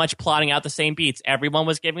very much plotting out the same beats. Everyone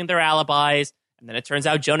was giving their alibis, and then it turns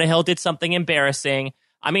out Jonah Hill did something embarrassing.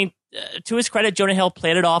 I mean, to his credit, Jonah Hill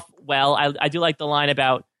played it off well. I do like the line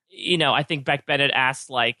about, I think Beck Bennett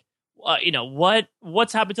asked,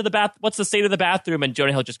 what's happened to the bath? What's the state of the bathroom? And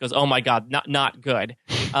Jonah Hill just goes, "Oh my God, not good."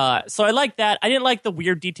 So I like that. I didn't like the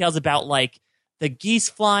weird details about the geese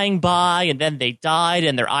flying by and then they died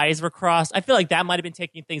and their eyes were crossed. I feel like that might have been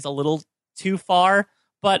taking things a little too far.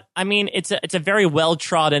 But I mean, it's a very well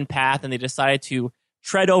trodden path, and they decided to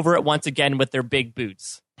tread over it once again with their big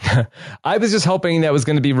boots. I was just hoping that was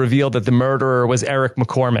going to be revealed that the murderer was Eric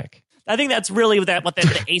McCormick. I think that's really what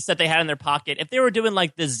the ace that they had in their pocket. If they were doing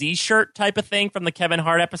the Z shirt type of thing from the Kevin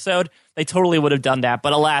Hart episode, they totally would have done that.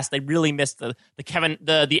 But alas, they really missed the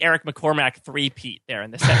Eric McCormack three-peat there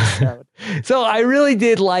in this episode. So I really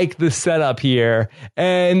did like the setup here,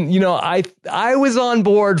 and I was on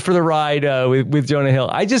board for the ride with Jonah Hill.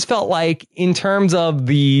 I just felt like in terms of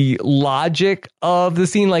the logic of the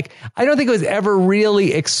scene, I don't think it was ever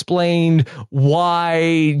really explained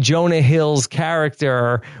why Jonah Hill's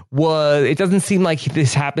character was. It doesn't seem like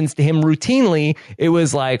this happens to him routinely. It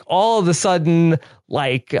was all of a sudden,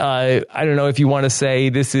 I don't know if you want to say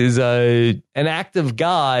this is an act of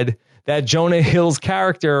God that Jonah Hill's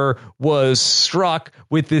character was struck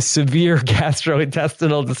with this severe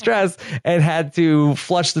gastrointestinal distress and had to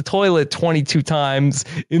flush the toilet 22 times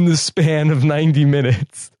in the span of 90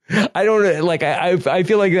 minutes. I don't I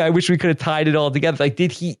feel like I wish we could have tied it all together.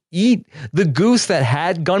 Did he eat the goose that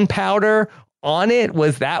had gunpowder on it?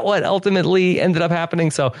 Was that what ultimately ended up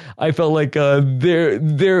happening? So I felt like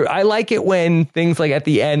I like it when things at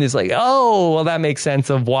the end is oh, well, that makes sense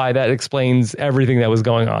of why that explains everything that was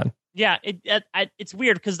going on. Yeah, it's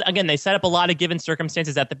weird because, again, they set up a lot of given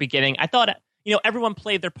circumstances at the beginning. I thought, everyone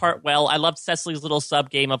played their part well. I loved Cecily's little sub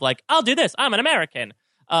game of I'll do this. I'm an American.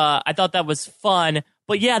 I thought that was fun.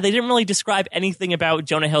 But yeah, they didn't really describe anything about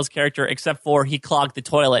Jonah Hill's character except for he clogged the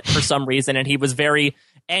toilet for some reason, and he was very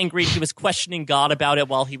angry. He was questioning God about it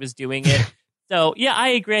while he was doing it. So yeah, I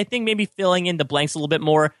agree. I think maybe filling in the blanks a little bit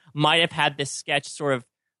more might have had this sketch sort of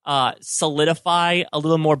solidify a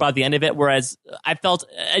little more by the end of it. Whereas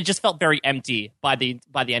it just felt very empty by the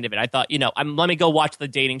end of it. I thought, let me go watch the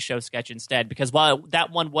dating show sketch instead, because while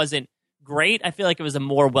that one wasn't great. I feel like it was a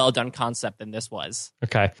more well-done concept than this was.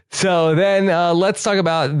 Okay. So then let's talk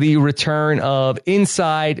about the return of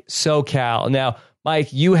Inside SoCal. Now,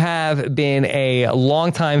 Mike, you have been a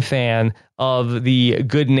longtime fan of the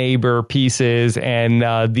Good Neighbor pieces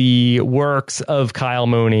and the works of Kyle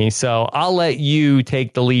Mooney. So I'll let you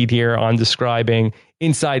take the lead here on describing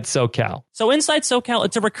Inside SoCal. So Inside SoCal,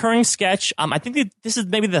 it's a recurring sketch. I think this is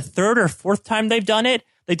maybe the third or fourth time they've done it.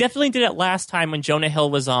 They definitely did it last time when Jonah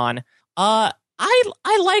Hill was on. I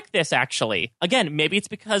like this, actually. Again, maybe it's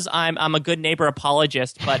because I'm a Good Neighbor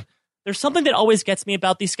apologist, but there's something that always gets me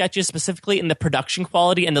about these sketches, specifically in the production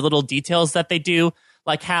quality and the little details that they do,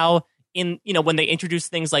 like how when they introduce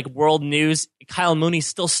things like world news, Kyle Mooney's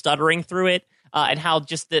still stuttering through it, and how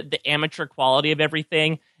just the amateur quality of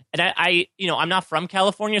everything. And I'm not from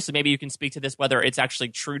California, so maybe you can speak to this whether it's actually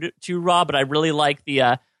true to Raw, but I really like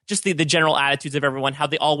the general attitudes of everyone, how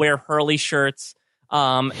they all wear Hurley shirts.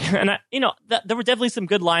 There were definitely some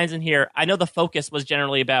good lines in here. I know the focus was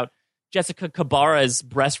generally about Jessica Cabarra's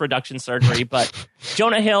breast reduction surgery, but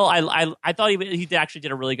Jonah Hill, I thought he actually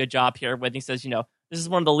did a really good job here when he says, this is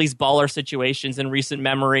one of the least baller situations in recent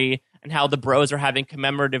memory, and how the bros are having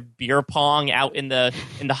commemorative beer pong out in the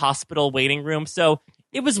hospital waiting room. So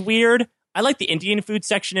it was weird. I like the Indian food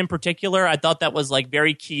section in particular. I thought that was like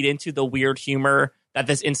very keyed into the weird humor that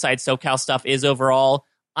this Inside SoCal stuff is overall.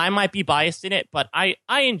 I might be biased in it, but I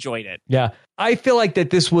enjoyed it. Yeah. I feel like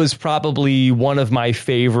that this was probably one of my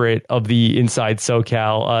favorite of the Inside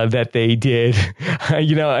SoCal that they did.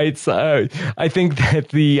 It's I think that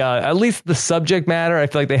the at least the subject matter, I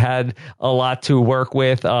feel like they had a lot to work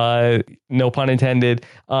with. No pun intended.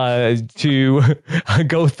 To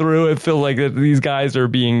go through it, feel like that these guys are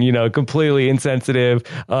being completely insensitive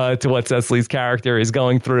to what Cecily's character is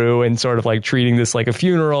going through, and sort of like treating this like a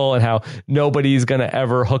funeral, and how nobody's gonna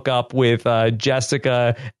ever hook up with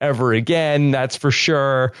Jessica ever again. That's for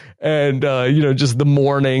sure. And, just the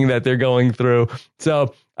mourning that they're going through.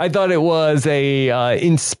 So I thought it was a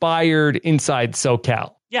inspired Inside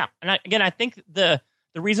SoCal. Yeah. And I think the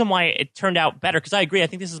reason why it turned out better, because I agree, I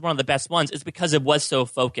think this is one of the best ones, is because it was so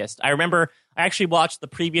focused. I remember I actually watched the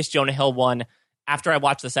previous Jonah Hill one after I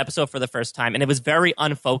watched this episode for the first time, and it was very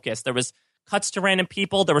unfocused. There was cuts to random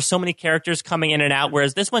people. There were so many characters coming in and out,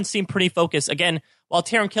 whereas this one seemed pretty focused. Again, while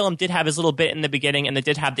Taron Killam did have his little bit in the beginning, and they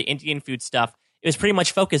did have the Indian food stuff, it was pretty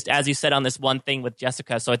much focused, as you said, on this one thing with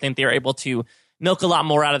Jessica. So I think they were able to milk a lot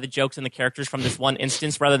more out of the jokes and the characters from this one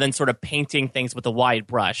instance, rather than sort of painting things with a wide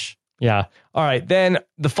brush. Yeah. All right. Then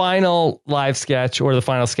the final live sketch, or the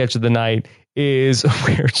final sketch of the night, is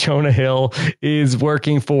where Jonah Hill is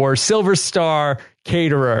working for Silver Star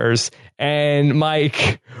Caterers. And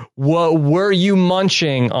Mike, what were you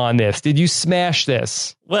munching on this? Did you smash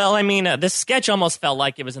this? Well, I mean, this sketch almost felt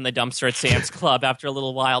like it was in the dumpster at Sam's Club after a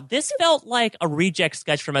little while. This felt like a reject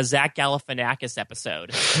sketch from a Zach Galifianakis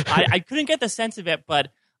episode. I couldn't get the sense of it,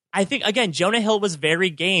 but I think, again, Jonah Hill was very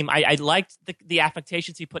game. I liked the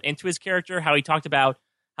affectations he put into his character, how he talked about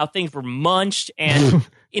how things were munched. And,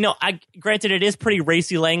 granted, it is pretty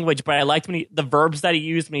racy language, but I liked the verbs that he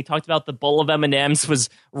used when he talked about the bowl of M&Ms was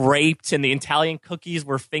raped and the Italian cookies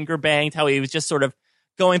were finger banged, how he was just sort of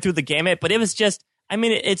going through the gamut. But it was just,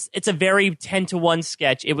 it's a very 10-to-1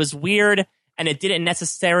 sketch. It was weird, and it didn't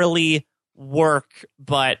necessarily work,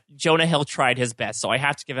 but Jonah Hill tried his best. So I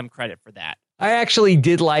have to give him credit for that. I actually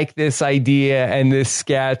did like this idea and this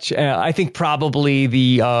sketch. I think probably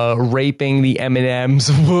the raping the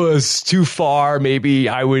M&Ms was too far. Maybe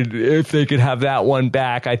I would, if they could have that one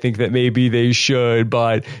back, I think that maybe they should.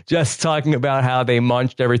 But just talking about how they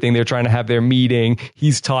munched everything, they're trying to have their meeting.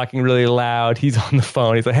 He's talking really loud. He's on the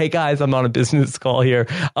phone. He's like, "Hey guys, I'm on a business call here."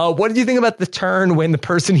 What did you think about the turn when the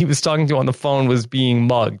person he was talking to on the phone was being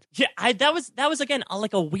mugged? Yeah, that was again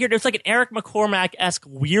like a weird. It was like an Eric McCormack-esque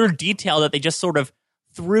weird detail that they just sort of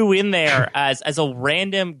threw in there as a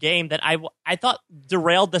random game that I thought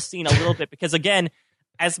derailed the scene a little bit, because again,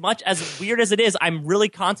 as much as weird as it is, I'm really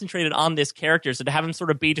concentrated on this character, so to have him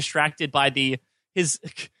sort of be distracted by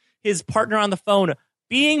his partner on the phone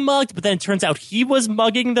being mugged, but then it turns out he was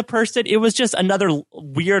mugging the person. It was just another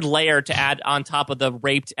weird layer to add on top of the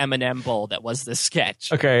raped M&M bowl that was this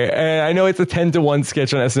sketch. Okay, and I know it's a 10-to-1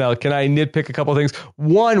 sketch on SNL. Can I nitpick a couple things?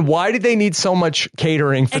 One, why did they need so much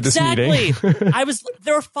catering for this meeting?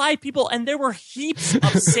 There were 5 people, and there were heaps of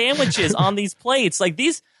sandwiches on these plates. Like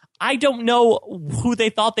these, I don't know who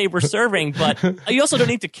they thought they were serving, but you also don't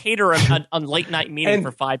need to cater a late night meeting and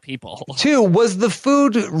for 5 people. 2, was the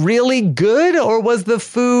food really good or was the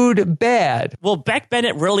food bad? Well, Beck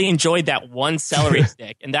Bennett really enjoyed that one celery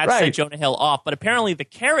stick, and that set Jonah Hill off. But apparently the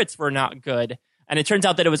carrots were not good. And it turns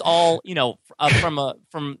out that it was all,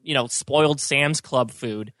 from spoiled Sam's Club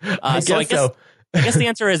food. I guess the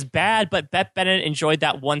answer is bad, but Bette Bennett enjoyed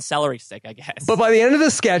that one celery stick, I guess. But by the end of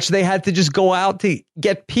the sketch, they had to just go out to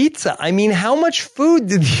get pizza. I mean, how much food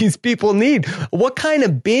did these people need? What kind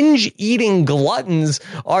of binge-eating gluttons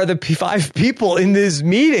are the 5 people in this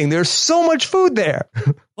meeting? There's so much food there.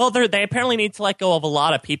 Well, they apparently need to let go of a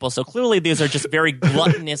lot of people. So clearly these are just very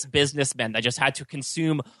gluttonous businessmen that just had to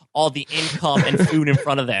consume all the income and food in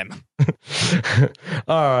front of them.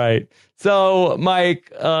 All right. So,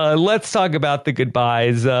 Mike, let's talk about the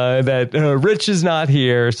goodbyes. That Rich is not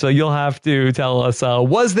here, so you'll have to tell us,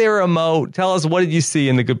 was there a moat? Tell us, what did you see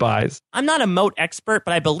in the goodbyes? I'm not a moat expert,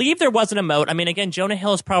 but I believe there was an emote. I mean, again, Jonah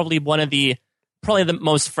Hill is probably the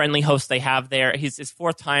most friendly host they have there. He's his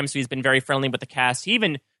 4th time, so he's been very friendly with the cast. He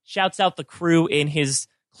even shouts out the crew in his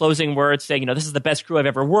closing words, saying, this is the best crew I've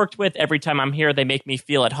ever worked with. Every time I'm here, they make me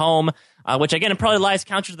feel at home, which, again, it probably lies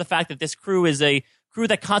counter to the fact that this crew is a crew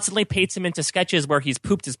that constantly paints him into sketches where he's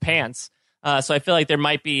pooped his pants. So I feel like there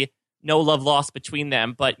might be no love lost between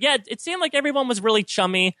them. But yeah, it seemed like everyone was really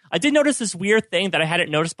chummy. I did notice this weird thing that I hadn't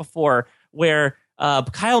noticed before where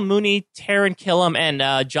Kyle Mooney, Taran Killam,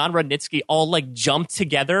 and John Rudnitsky all jumped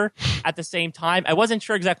together at the same time. I wasn't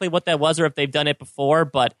sure exactly what that was or if they've done it before,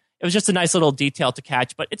 but it was just a nice little detail to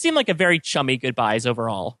catch. But it seemed like a very chummy goodbyes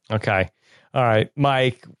overall. Okay. All right.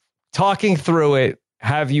 Mike, talking through it,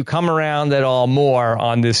 have you come around at all more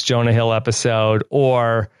on this Jonah Hill episode,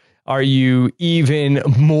 or are you even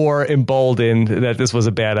more emboldened that this was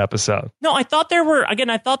a bad episode? No, I thought there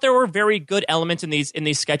were very good elements in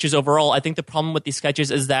these sketches overall. I think the problem with these sketches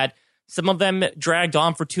is that some of them dragged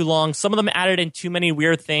on for too long. Some of them added in too many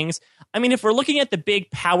weird things. I mean, if we're looking at the big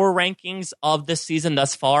power rankings of this season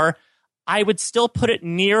thus far, I would still put it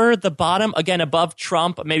near the bottom, again, above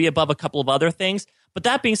Trump, maybe above a couple of other things. But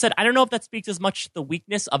that being said, I don't know if that speaks as much to the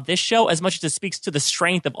weakness of this show as much as it speaks to the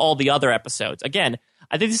strength of all the other episodes. Again,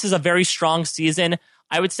 I think this is a very strong season.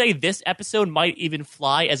 I would say this episode might even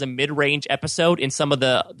fly as a mid-range episode in some of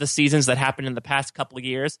the seasons that happened in the past couple of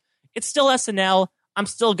years. It's still SNL. I'm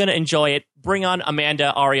still going to enjoy it. Bring on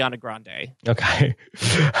Amanda Ariana Grande. Okay.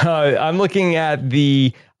 I'm looking at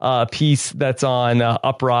the piece that's on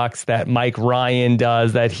Up Rocks that Mike Ryan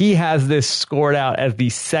does, that he has this scored out as the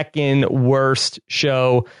 2nd worst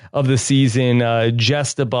show of the season,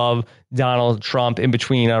 just above Donald Trump, in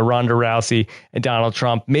between Ronda Rousey and Donald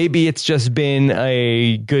Trump. Maybe it's just been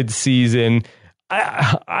a good season.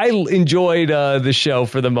 I enjoyed the show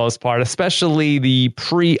for the most part, especially the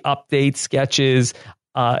pre-update sketches,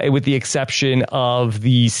 with the exception of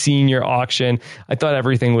the senior auction. I thought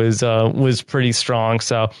everything was pretty strong,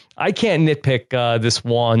 so I can't nitpick this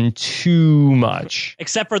one too much.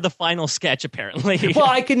 Except for the final sketch, apparently. Well,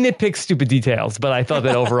 I could nitpick stupid details, but I thought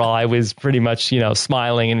that overall I was pretty much,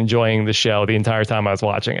 smiling and enjoying the show the entire time I was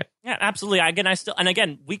watching it. Yeah, absolutely.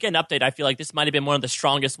 Again, Weekend Update, I feel like this might have been one of the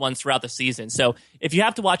strongest ones throughout the season. So if you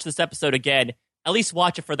have to watch this episode again, at least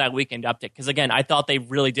watch it for that Weekend Update. Because again, I thought they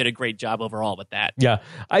really did a great job overall with that. Yeah.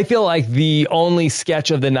 I feel like the only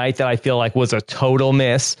sketch of the night that I feel like was a total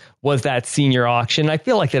miss was that senior auction. I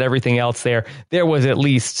feel like that everything else there was at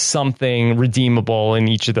least something redeemable in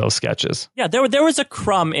each of those sketches. Yeah, there was a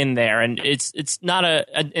crumb in there, and it's not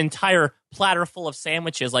an entire platter full of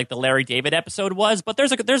sandwiches like the Larry David episode was, but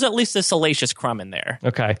there's at least a salacious crumb in there.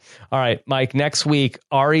 Okay. All right, Mike, next week,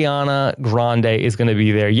 Ariana Grande is going to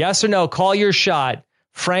be there. Yes or no? Call your shot.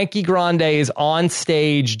 Frankie Grande is on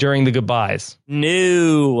stage during the goodbyes.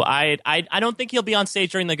 No, I don't think he'll be on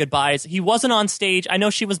stage during the goodbyes. He wasn't on stage. I know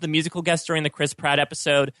she was the musical guest during the Chris Pratt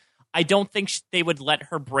episode. I don't think they would let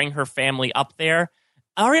her bring her family up there.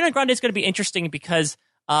 Ariana Grande is going to be interesting because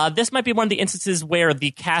this might be one of the instances where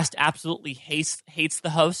the cast absolutely hates the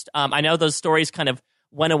host. I know those stories kind of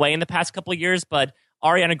went away in the past couple of years, but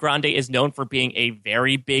Ariana Grande is known for being a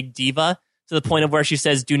very big diva, to the point of where she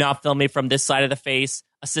says, "Do not film me from this side of the face.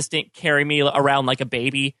 Assistant, carry me around like a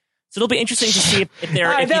baby." So it'll be interesting to see if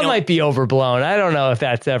they're... that might be overblown. I don't know if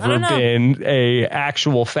that's ever been a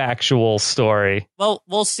actual factual story. Well,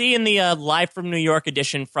 we'll see in the Live from New York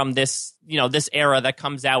edition from this era that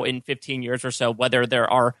comes out in 15 years or so, whether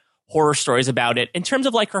there are horror stories about it. In terms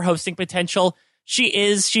of her hosting potential,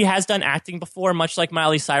 she has done acting before, much like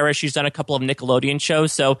Miley Cyrus. She's done a couple of Nickelodeon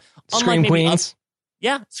shows. So Scream Queens.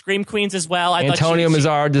 Yeah, Scream Queens as well. Antonio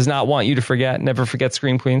Mazzara does not want you to never forget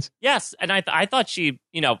Scream Queens. Yes, and I thought she,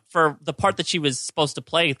 for the part that she was supposed to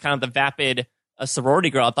play, kind of the vapid sorority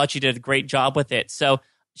girl, I thought she did a great job with it. So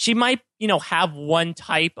she might, have one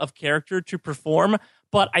type of character to perform,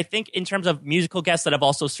 but I think in terms of musical guests that have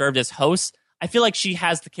also served as hosts, I feel like she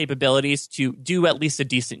has the capabilities to do at least a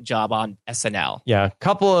decent job on SNL. Yeah, a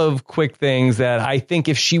couple of quick things that I think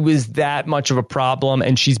if she was that much of a problem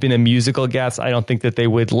and she's been a musical guest, I don't think that they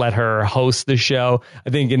would let her host the show.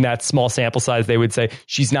 I think in that small sample size, they would say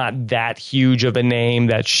she's not that huge of a name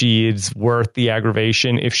that she's worth the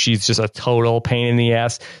aggravation if she's just a total pain in the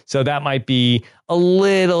ass. So that might be a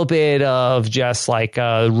little bit of just like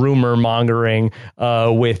rumor mongering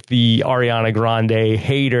with the Ariana Grande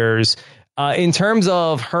haters. In terms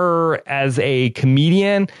of her as a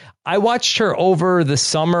comedian, I watched her over the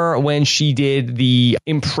summer when she did the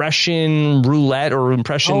impression roulette or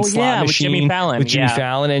impression slot machine with Jimmy Fallon. With Jimmy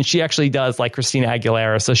Fallon, and she actually does like Christina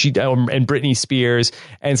Aguilera, so she and Britney Spears,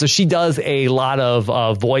 and so she does a lot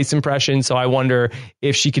of voice impressions. So I wonder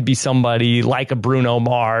if she could be somebody like a Bruno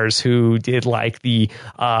Mars who did like they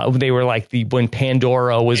were like when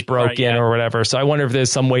Pandora was broken or whatever. So I wonder if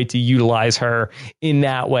there's some way to utilize her in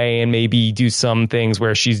that way and maybe do some things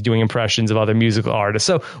where she's doing impressions of other musical artists.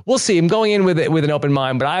 So we'll see. I'm going in with an open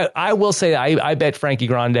mind, but I will say I bet Frankie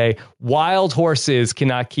Grande, wild horses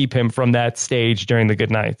cannot keep him from that stage during the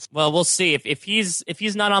good nights. Well, we'll see. If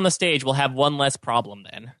he's not on the stage, we'll have one less problem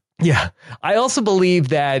then. Yeah. I also believe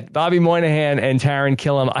that Bobby Moynihan and Taran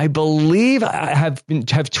Killam, I believe, have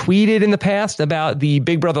tweeted in the past about the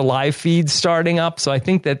Big Brother live feeds starting up. So I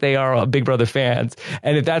think that they are Big Brother fans.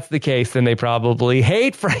 And if that's the case, then they probably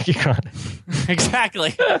hate Frankie Grande.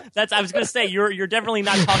 Exactly. I was going to say, you're definitely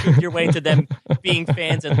not talking your way to them being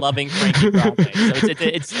fans and loving Frankie Grande. So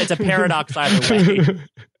it's a paradox either way.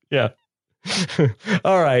 Yeah.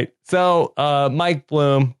 All right. So Mike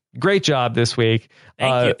Bloom, great job this week.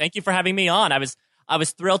 Thank you for having me on. I was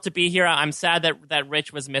thrilled to be here. I'm sad that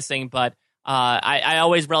Rich was missing, but I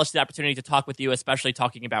always relish the opportunity to talk with you, especially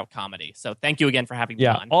talking about comedy. So thank you again for having me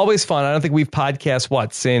on. Always fun. I don't think we've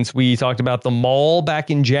podcast since we talked about The Mole back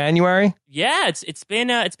in January. Yeah, it's been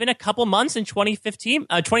a couple months in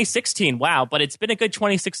 2016. Wow, but it's been a good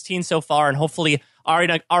 2016 so far, and hopefully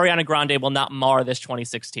Ariana Grande will not mar this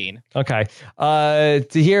 2016. Okay. To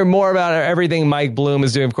hear more about everything Mike Bloom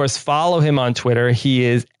is doing, of course, follow him on Twitter. He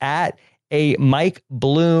is at a Mike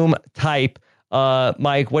Bloom type.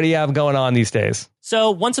 Mike, what do you have going on these days?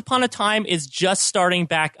 So Once Upon a Time is just starting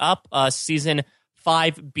back up, season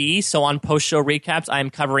 5B. So on post-show recaps, I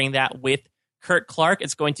am covering that with Kurt Clark.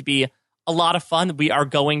 It's going to be a lot of fun. We are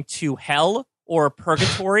going to hell or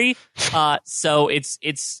purgatory. So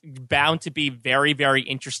it's bound to be very, very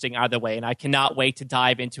interesting either way. And I cannot wait to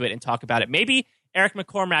dive into it and talk about it. Maybe Eric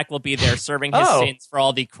McCormack will be there serving his sins for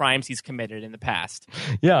all the crimes he's committed in the past.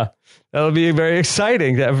 Yeah, that'll be very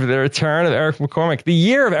exciting to have the return of Eric McCormack, the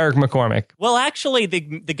year of Eric McCormack. Well, actually,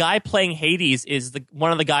 the guy playing Hades is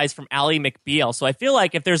one of the guys from Ally McBeal. So I feel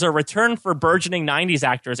like if there's a return for burgeoning 90s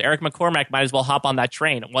actors, Eric McCormack might as well hop on that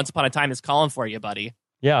train. Once Upon a Time is calling for you, buddy.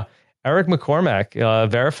 Yeah, Eric McCormack,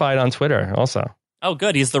 verified on Twitter also. Oh,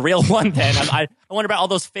 good. He's the real one then. I wonder about all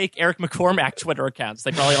those fake Eric McCormack Twitter accounts.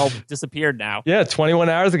 They probably all disappeared now. Yeah, 21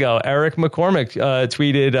 hours ago, Eric McCormack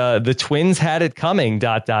tweeted, the Twins had it coming, ...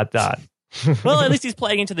 Well, at least he's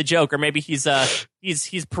playing into the joke, or maybe he's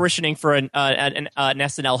parishioning for an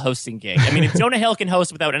SNL hosting gig. I mean, if Jonah Hill can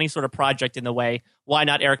host without any sort of project in the way, why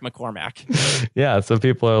not Eric McCormack? Yeah, so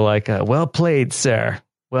people are like, well played, sir.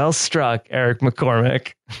 Well struck, Eric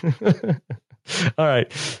McCormack. All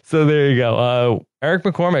right, so there you go. Eric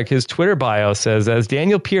McCormack, his Twitter bio says, as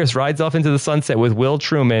Daniel Pierce rides off into the sunset with Will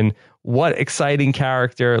Truman, what exciting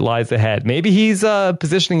character lies ahead? Maybe he's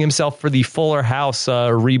positioning himself for the Fuller House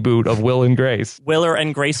reboot of Will and Grace. Willer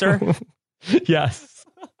and Gracer? Yes.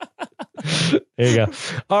 There you go.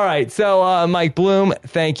 All right. So, Mike Bloom,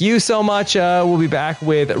 thank you so much. We'll be back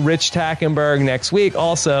with Rich Tackenberg next week.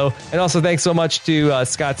 Also thanks so much to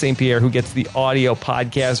Scott St. Pierre, who gets the audio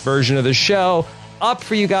podcast version of the show up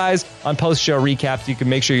for you guys on post-show recaps. You can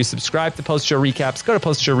make sure you subscribe to post-show recaps. Go to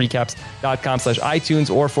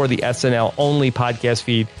postshowrecaps.com/iTunes, or for the SNL only podcast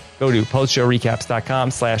feed, go to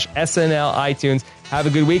postshowrecaps.com/SNL iTunes. Have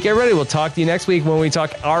a good week, everybody. We'll talk to you next week when we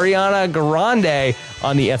talk Ariana Grande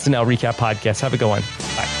on the SNL Recap Podcast. Have a good one.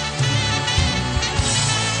 Bye.